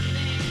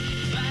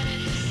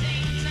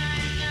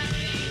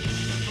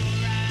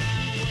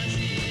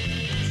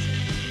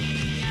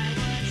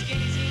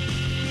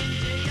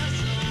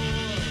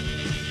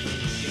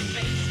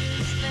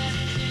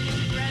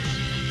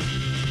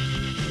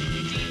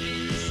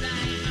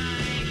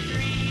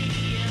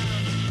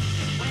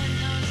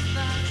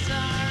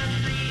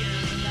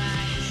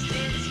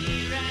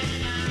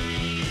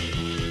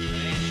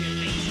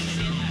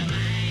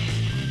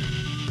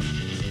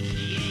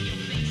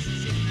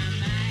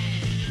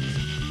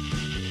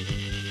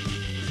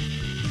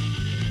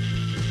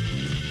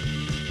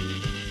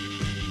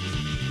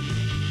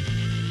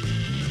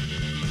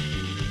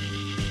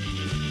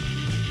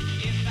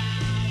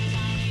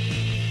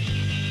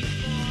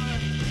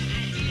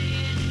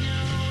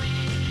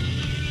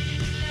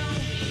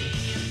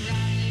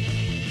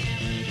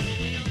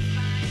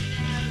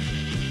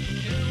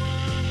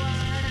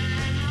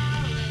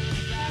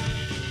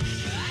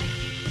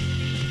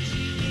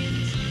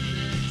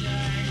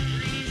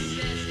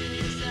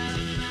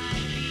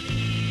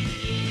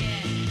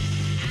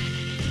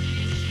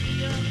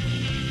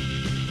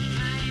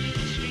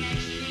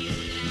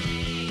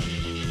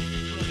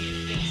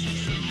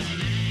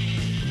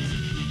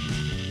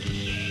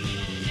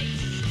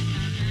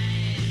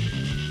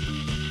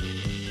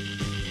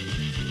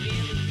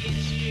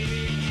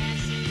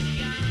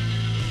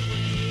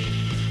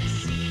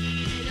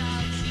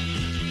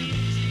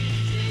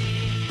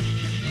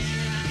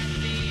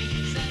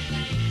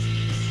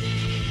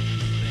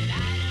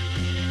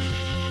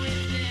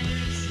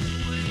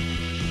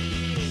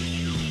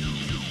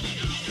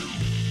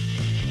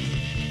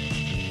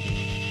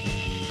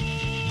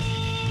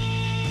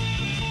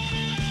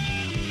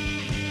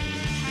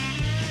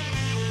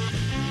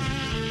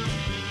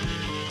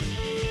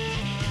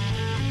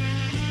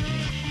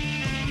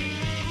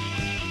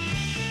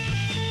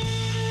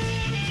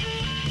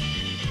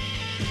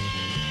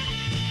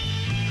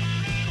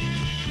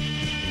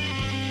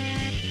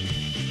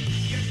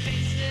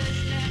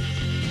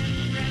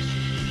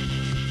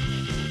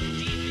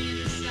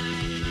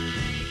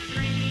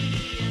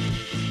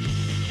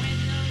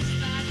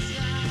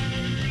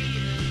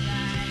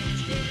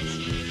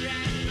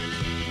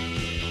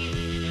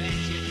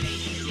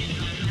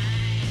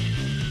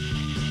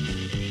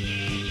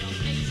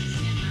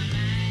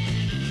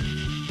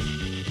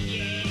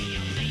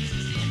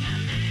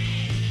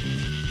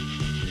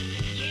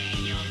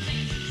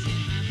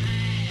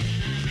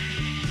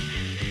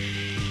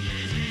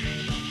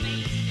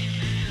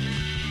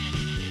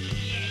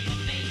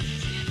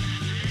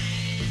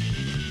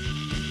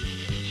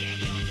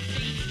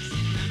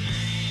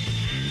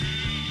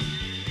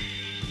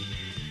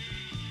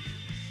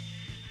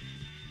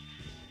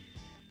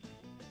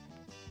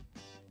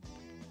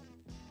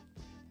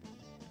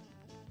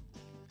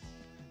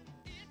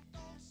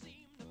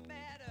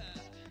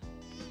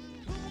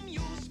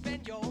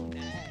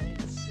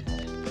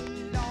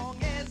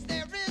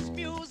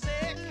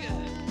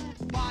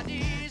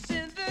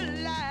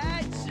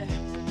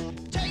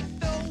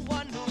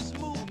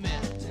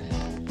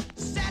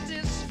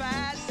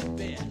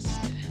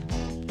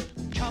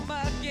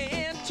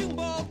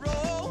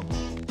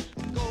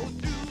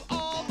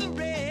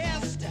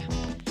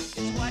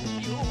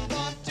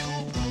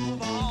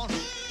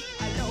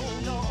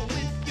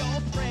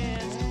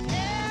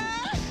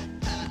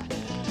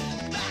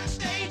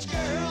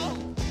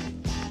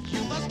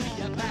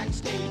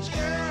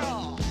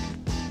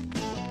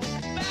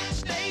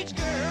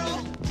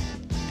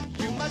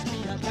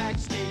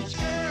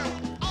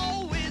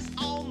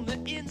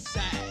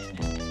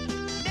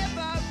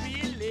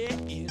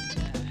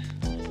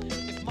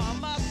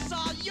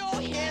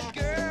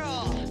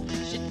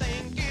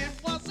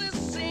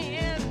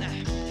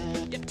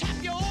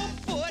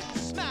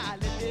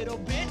little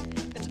bit.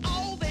 That's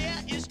all there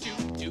is to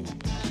do.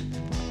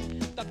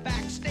 The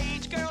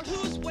backstage girl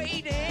who's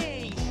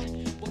waiting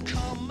will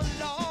come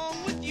along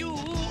with you.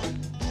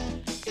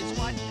 It's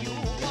what you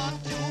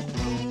want to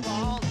prove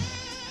on.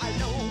 I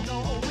don't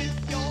know with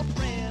your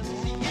friends.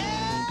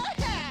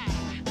 Yeah!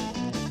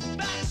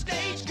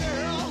 Backstage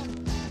girl,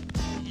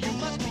 you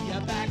must be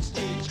a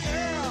backstage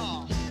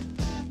girl.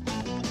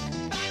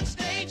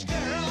 Backstage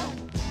girl,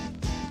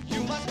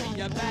 you must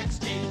be a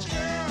backstage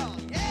girl.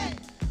 Yeah!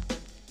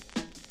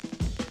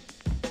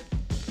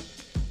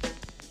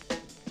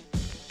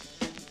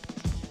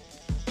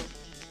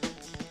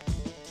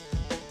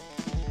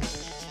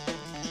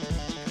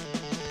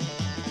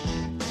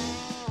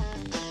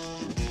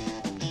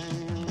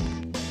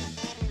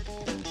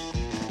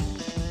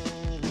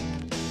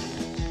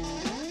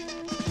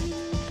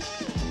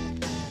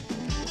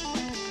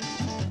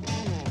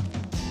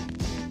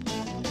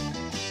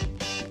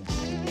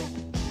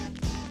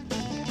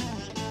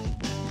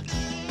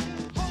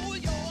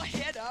 Hold your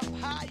head up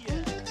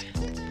higher.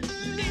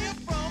 Live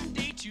from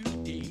day to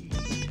day.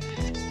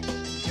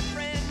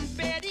 Different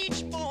bed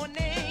each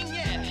morning.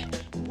 Yeah.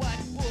 What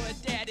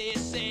would Daddy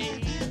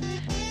say?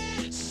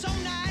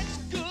 Some nights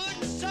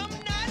good, some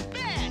nights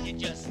bad. You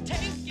just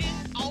take it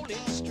all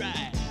in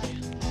stride.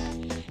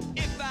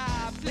 If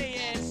I play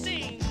and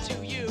sing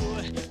to you,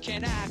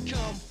 can I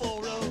come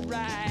for a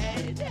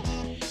ride?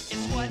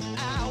 It's what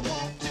I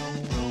want to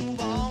prove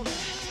on.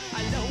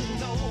 I don't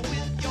know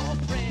with your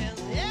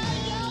friends. Yeah.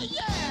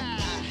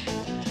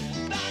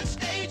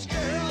 Backstage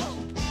girl,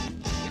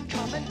 you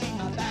come and be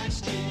my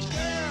backstage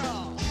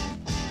girl.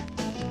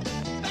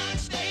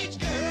 Backstage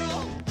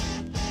girl,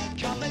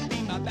 come and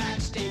be my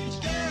backstage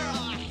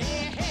girl.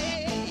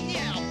 Hey,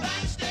 yeah.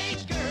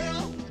 Backstage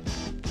girl,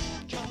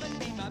 come and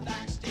be my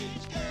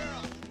backstage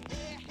girl.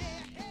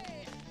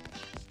 Hey,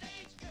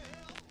 backstage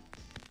girl.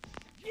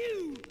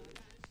 You,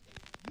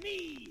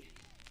 me,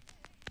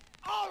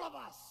 all of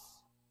us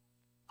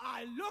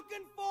are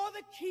looking for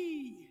the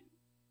key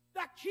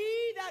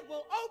that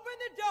will open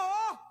the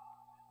door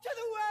to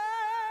the world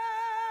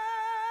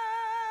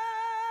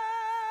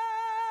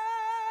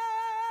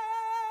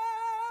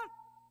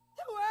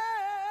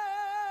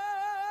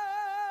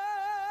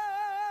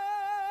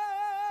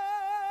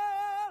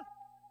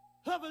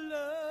of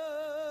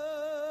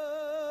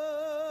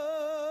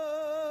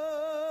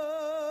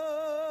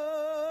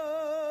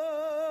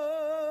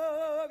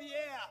love,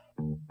 yeah.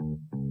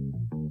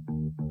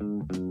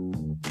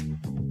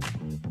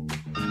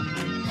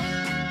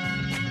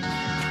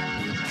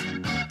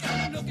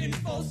 I'm looking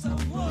for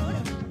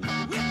someone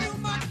with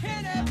whom I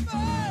can have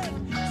fun,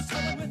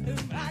 someone with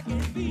whom I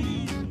can be,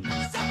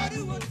 someone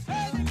who will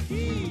turn the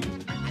key.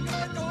 I know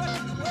the door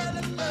to the world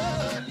of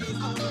love. He's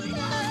only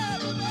got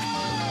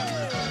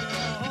love.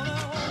 I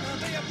wanna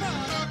be a part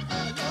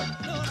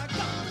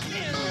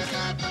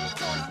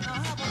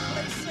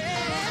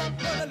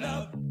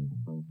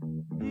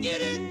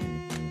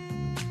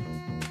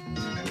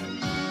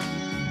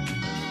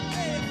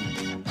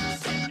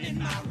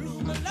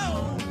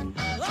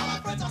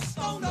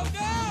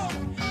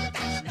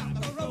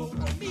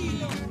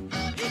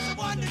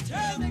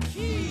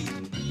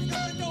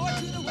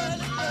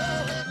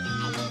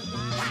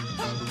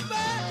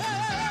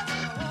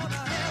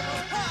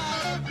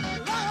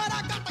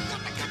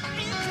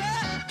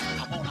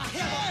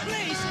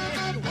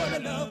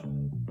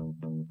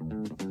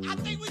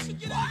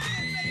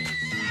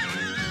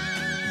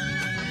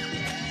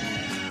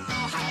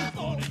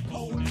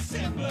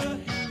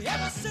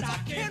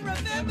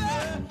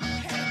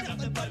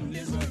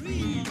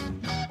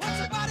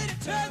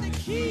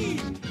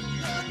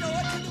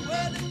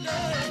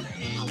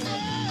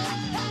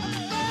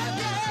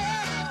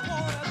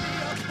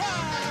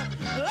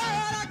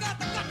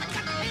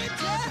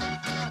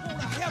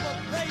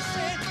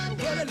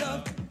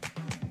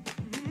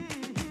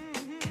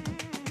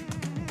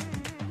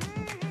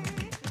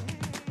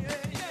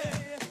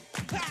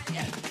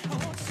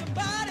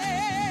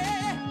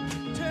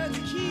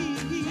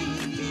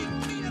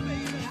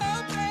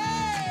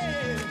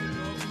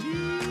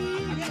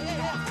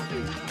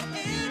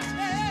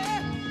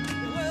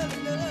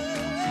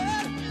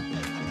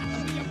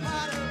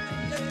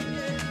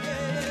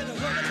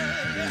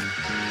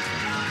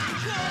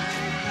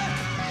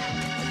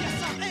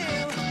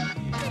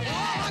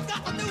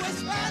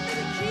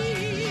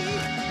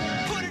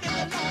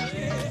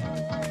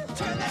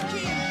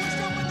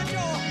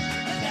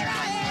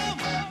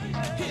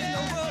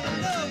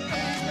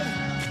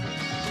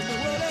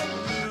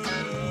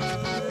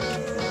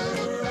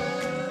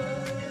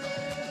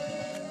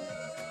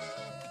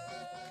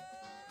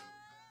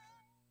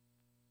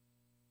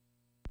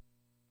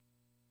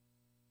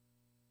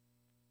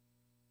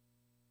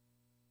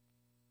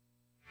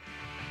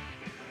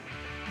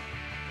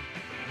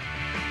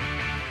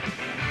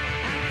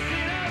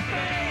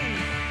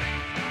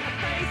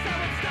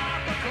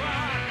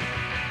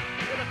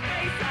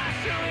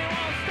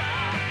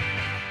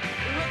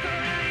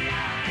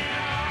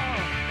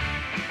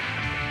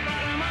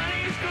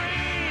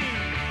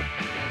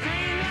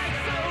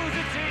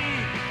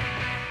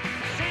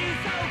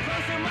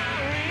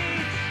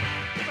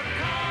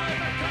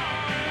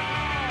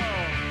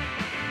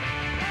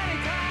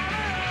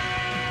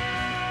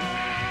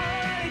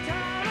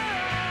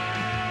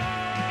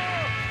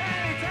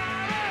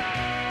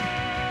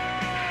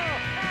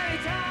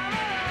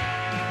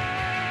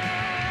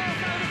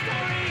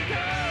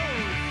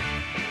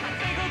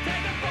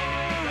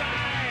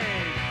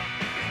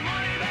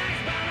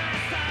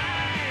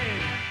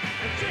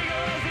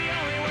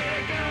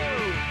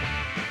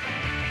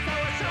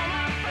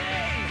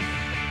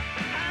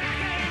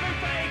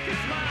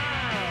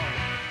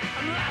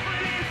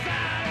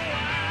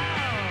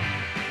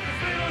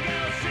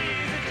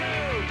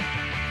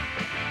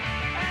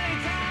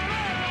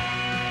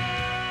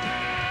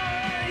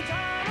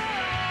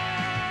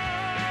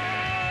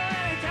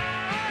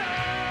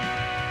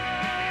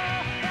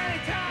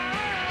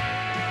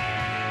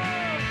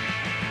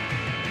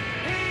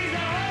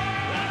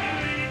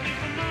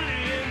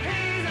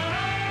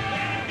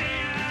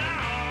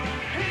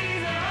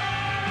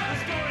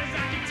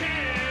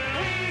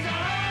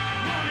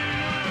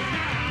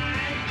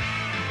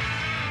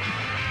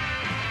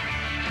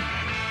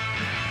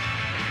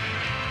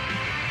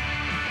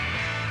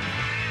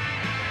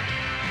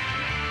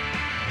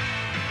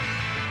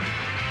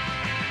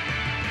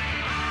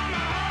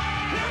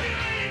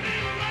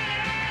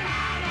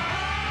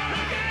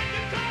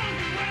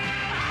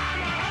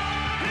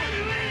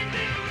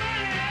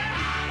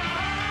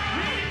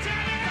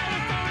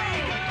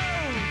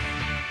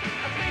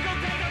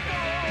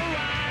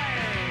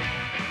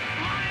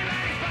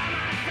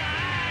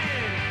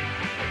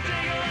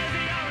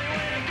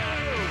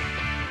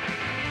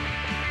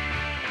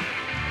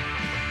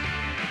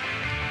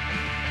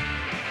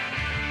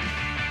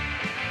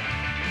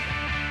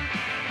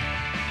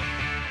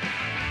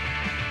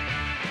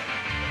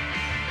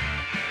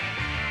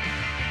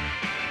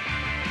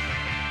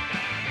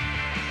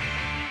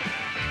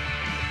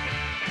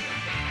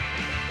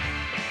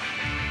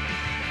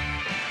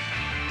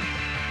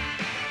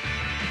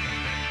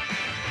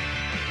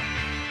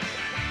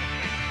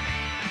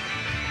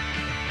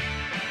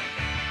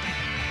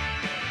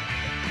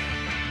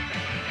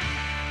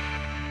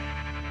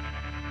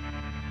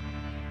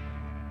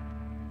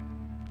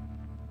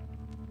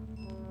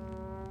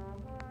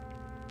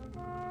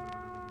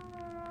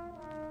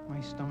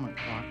My stomach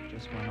clock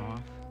just went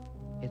off.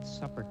 It's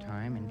supper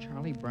time, and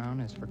Charlie Brown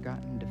has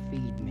forgotten to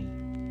feed me.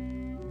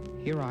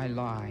 Here I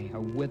lie,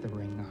 a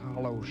withering,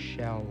 hollow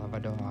shell of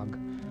a dog,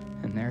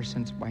 and there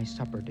sits my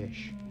supper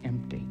dish,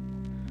 empty.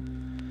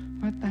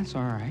 But that's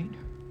all right.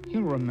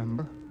 He'll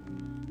remember.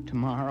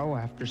 Tomorrow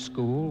after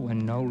school,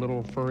 when no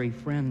little furry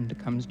friend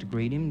comes to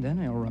greet him, then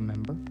he'll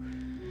remember.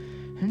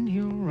 And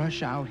he'll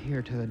rush out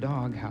here to the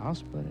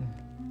doghouse, but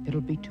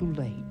it'll be too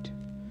late.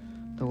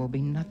 There will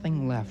be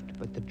nothing left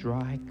but the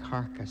dry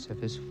carcass of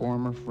his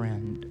former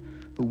friend,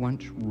 who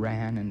once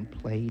ran and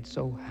played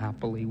so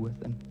happily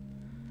with him.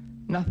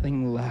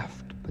 Nothing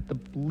left but the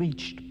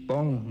bleached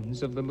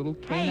bones of the little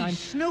canine... Hey,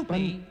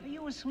 Snoopy! Are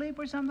you asleep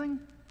or something?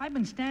 I've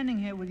been standing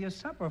here with your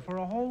supper for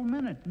a whole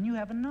minute, and you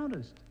haven't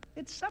noticed.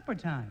 It's supper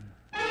time.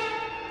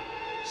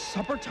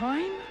 Supper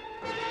time?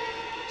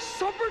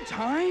 Supper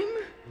time?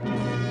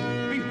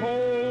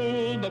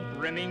 Behold the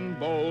brimming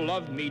bowl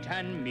of meat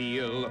and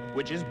meal,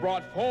 which is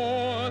brought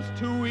forth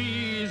to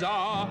ease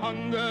our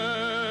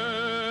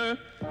hunger.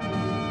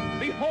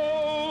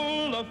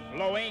 Behold a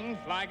flowing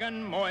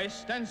flagon,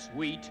 moist and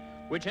sweet,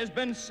 which has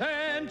been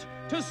sent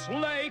to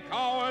slake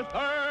our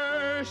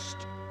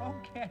thirst.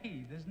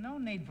 Okay, there's no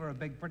need for a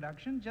big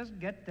production. Just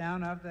get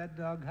down off that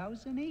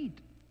doghouse and eat.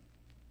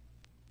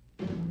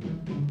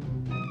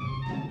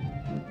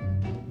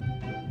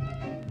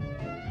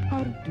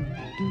 Oh,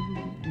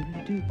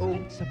 oh,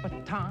 supper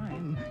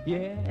time,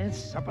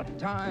 yes, supper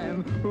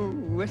time.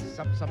 Ooh, it's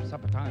supper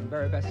time,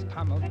 very best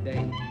time of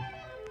day.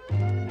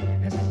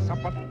 It's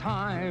supper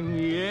time,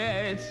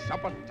 yeah, it's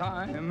supper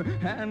time.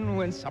 And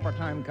when supper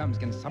time comes,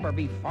 can supper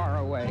be far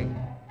away?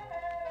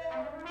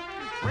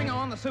 Bring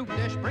on the soup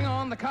dish, bring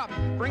on the cup,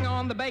 bring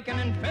on the bacon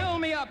and fill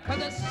me up,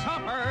 'cause it's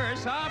supper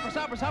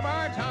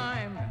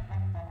time.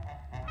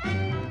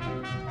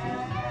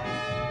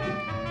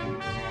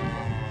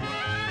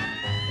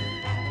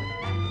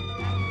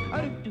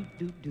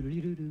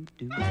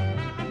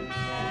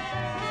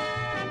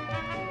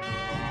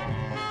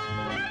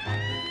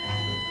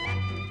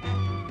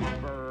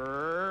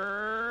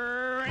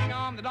 Bring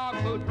on the dog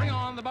food, bring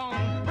on the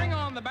bone, bring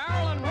on the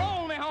barrel and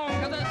roll me home,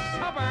 'cause it's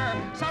supper,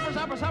 super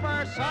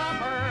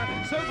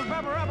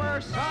pepper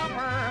rubber,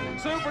 supper,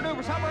 super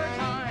duper supper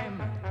time.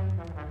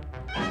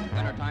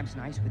 Wintertime's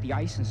nice with the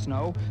ice and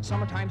snow.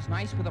 Summertime's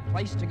nice with a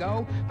place to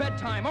go.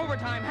 Bedtime,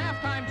 overtime,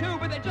 halftime too,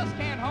 but they just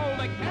can't hold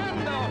a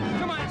candle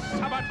to my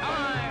supper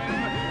time.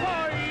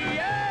 Oh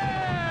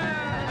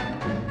yeah!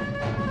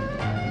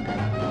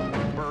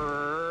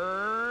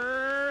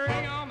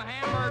 Bring on the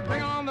hamburger,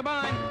 bring on the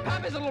bun.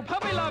 Pappy's little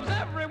puppy loves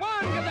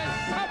everyone, 'cause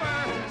it's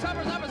supper,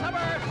 supper,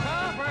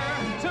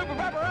 super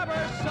pepper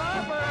rubber,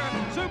 supper,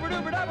 super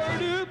duper dubber,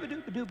 dooba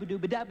dooba dooba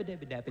dooba dabba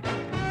dabba dabba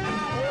dabba.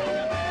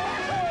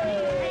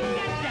 Hey,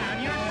 get down.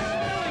 You're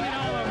spilling it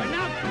all over.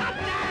 Now cut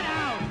that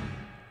out!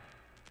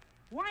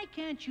 Why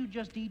can't you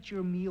just eat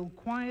your meal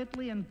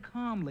quietly and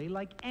calmly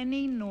like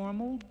any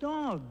normal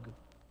dog?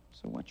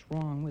 So what's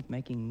wrong with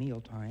making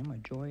mealtime a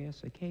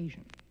joyous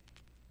occasion?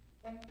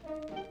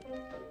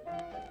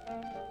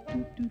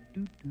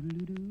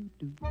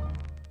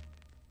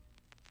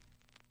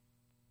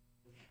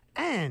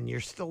 And you're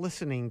still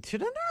listening to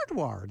the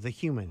Nardwuar, the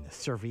Human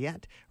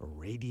Serviette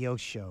radio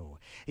show.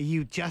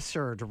 You just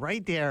heard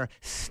right there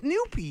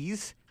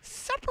Snoopy's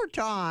Supper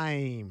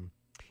Time.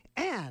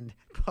 And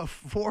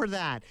before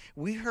that,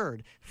 we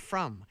heard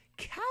from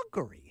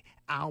Calgary,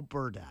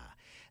 Alberta,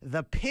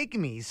 the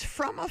Pygmies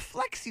from a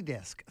flexi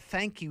disc.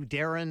 Thank you,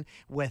 Darren,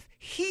 with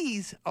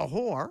He's a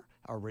Whore,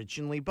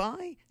 originally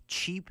by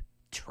Cheap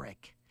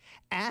Trick.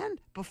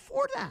 And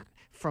before that,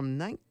 from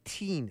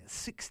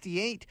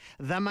 1968,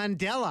 The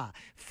Mandela,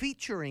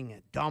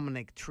 featuring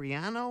Dominic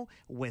Triano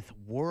with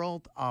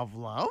World of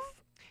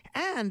Love.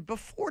 And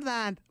before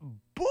that,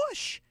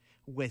 Bush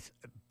with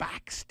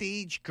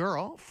Backstage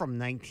Girl from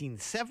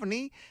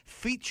 1970,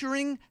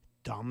 featuring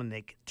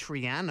Dominic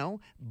Triano.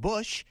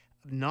 Bush,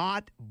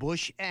 not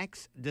Bush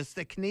X, just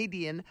the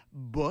Canadian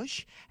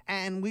Bush.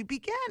 And we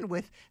began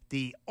with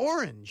the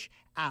Orange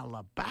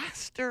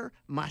Alabaster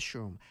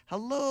Mushroom.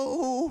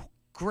 Hello,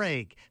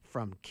 Greg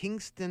from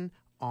Kingston,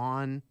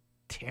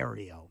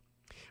 Ontario.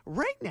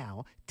 Right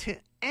now, to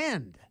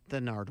end the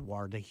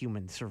Nardwuar, the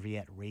Human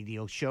Serviette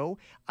radio show,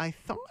 I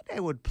thought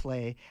I would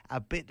play a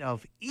bit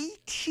of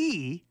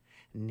E.T.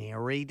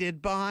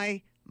 narrated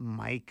by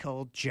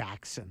Michael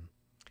Jackson.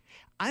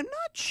 I'm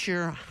not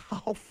sure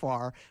how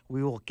far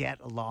we will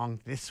get along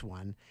this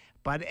one,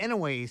 but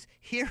anyways,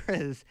 here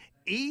is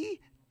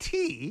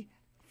E.T.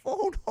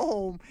 Phone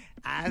Home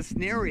as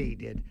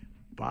narrated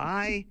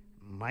by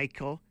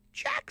Michael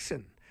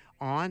Jackson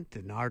on the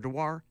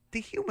Nardwuar, the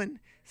Human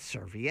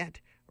Serviette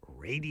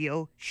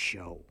radio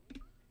show.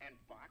 And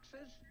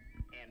boxes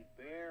and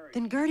berries.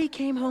 Then Gertie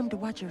came home to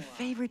watch her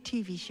favorite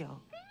TV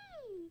show.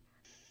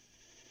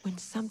 When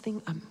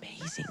something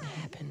amazing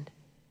happened.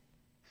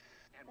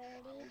 And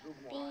bottles of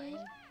wine.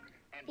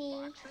 And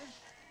boxes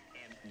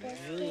and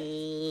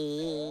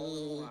berries.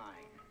 All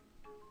wine.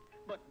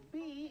 But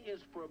B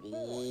is for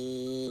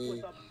boy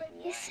with a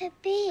big It's a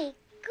big,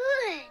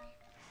 good.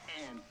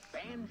 and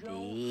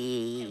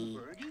Be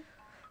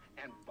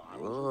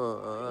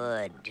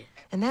good.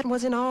 And that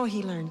wasn't all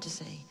he learned to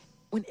say.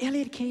 When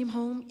Elliot came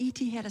home,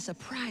 E.T. had a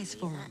surprise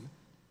for him.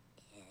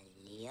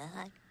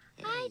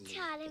 I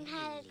taught him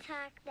how to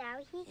talk now.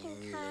 He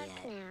can talk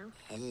now.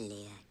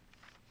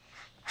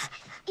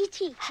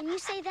 E.T., can you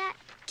say that?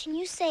 Can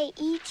you say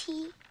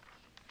E.T.?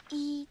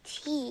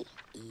 E.T.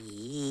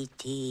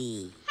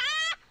 E.T.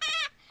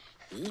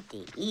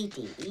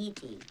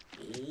 E.T.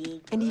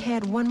 And he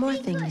had one more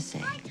thing to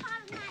say.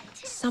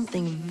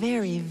 Something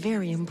very,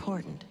 very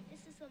important.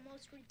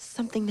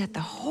 Something that the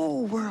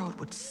whole world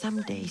would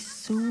someday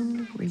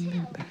soon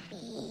remember.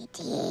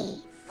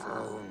 E.T.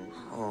 phone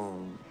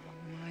home.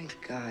 My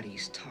God,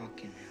 he's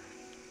talking.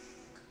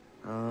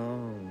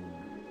 Oh.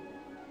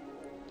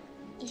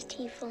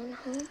 E.T. phone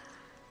home?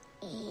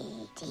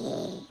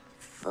 E.T.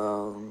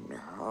 phone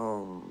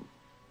home.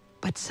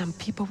 But some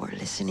people were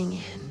listening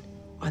in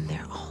on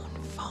their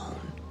own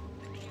phone.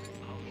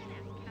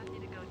 Kathy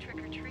to go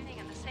trick-or-treating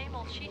in the same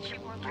old sheet she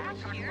wore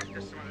last year.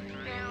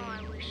 Now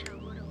I wish I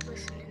would have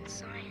listened in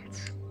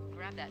science.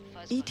 Grab that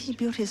fuzz. E.T.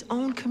 built his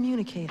own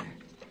communicator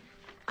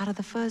out of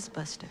the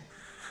Fuzzbuster.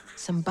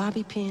 Some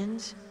bobby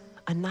pins,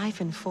 a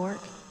knife and fork,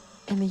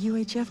 and the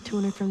UHF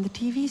tuner from the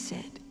TV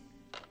set.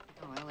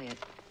 Oh, Elliot.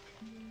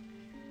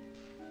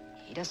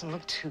 He doesn't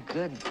look too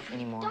good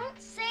anymore.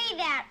 Don't say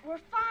that. We're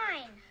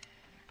fine.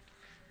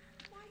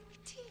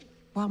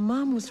 While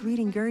Mom was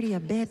reading Gertie a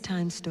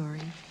bedtime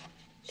story,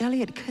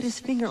 Elliot cut his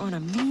finger on a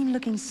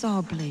mean-looking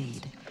saw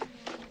blade.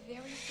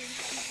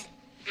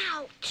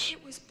 Ouch.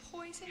 It was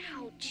poison.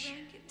 Ouch. I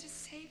drank it to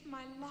save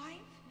my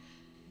life.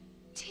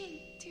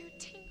 Tink, dear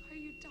Tink, are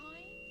you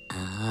dying?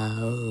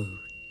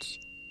 Ouch.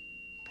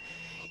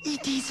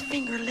 E.T.'s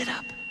finger lit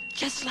up,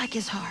 just like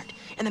his heart,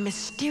 and the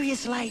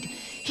mysterious light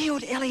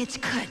healed Elliot's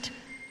cut.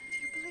 Do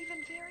you believe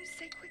in fairies?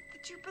 Say quick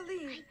that you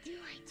believe. I do.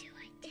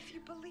 If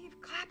you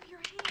believe, clap your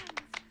hands.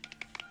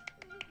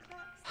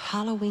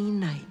 Halloween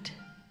night.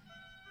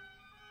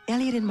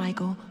 Elliot and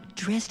Michael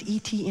dressed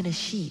E.T. in a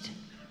sheet,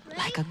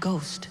 like a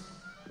ghost.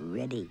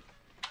 Ready.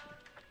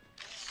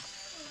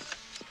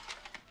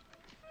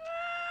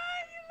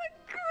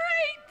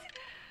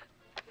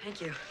 Thank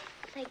you.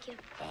 Thank you.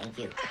 Thank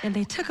you. And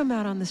they took him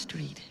out on the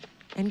street.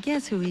 And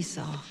guess who he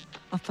saw?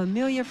 A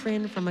familiar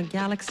friend from a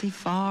galaxy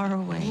far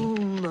away.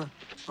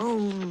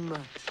 Home.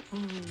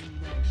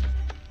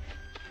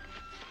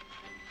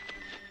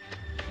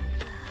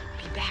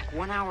 Be back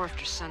 1 hour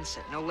after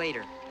sunset, no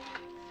later.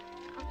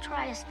 I'll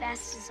try as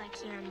fast as I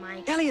can,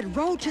 Mike. Elliot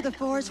rode to the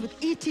forest with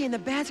E.T. in the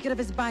basket of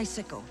his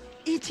bicycle.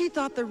 E.T.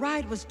 thought the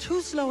ride was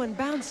too slow and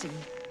bouncy.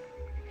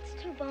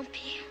 It's too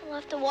bumpy. We'll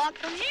have to walk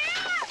from here.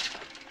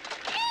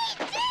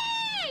 E.T.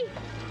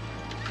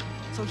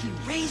 So he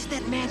raised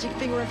that magic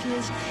finger of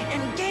his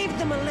and gave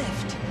them a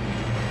lift.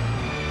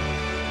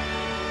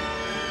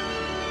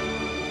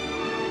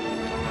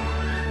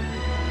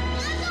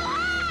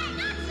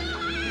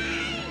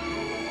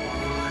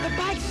 The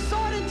bike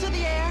soared into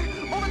the air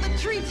over the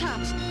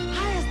treetops,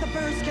 high as the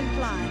birds can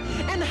fly,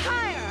 and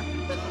higher.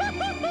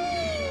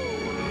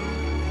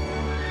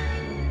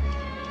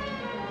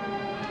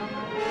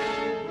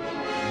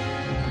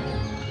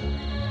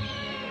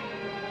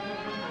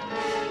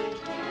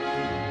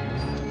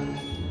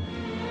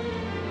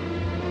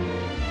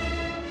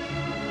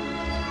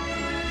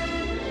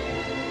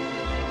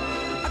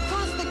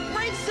 Across the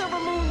great silver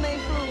moon they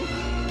flew,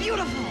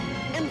 beautiful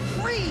and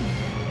free.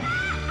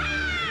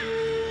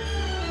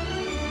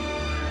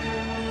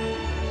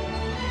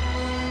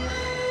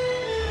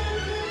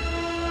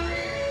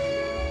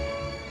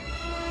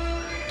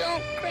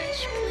 Don't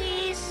crash,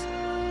 please.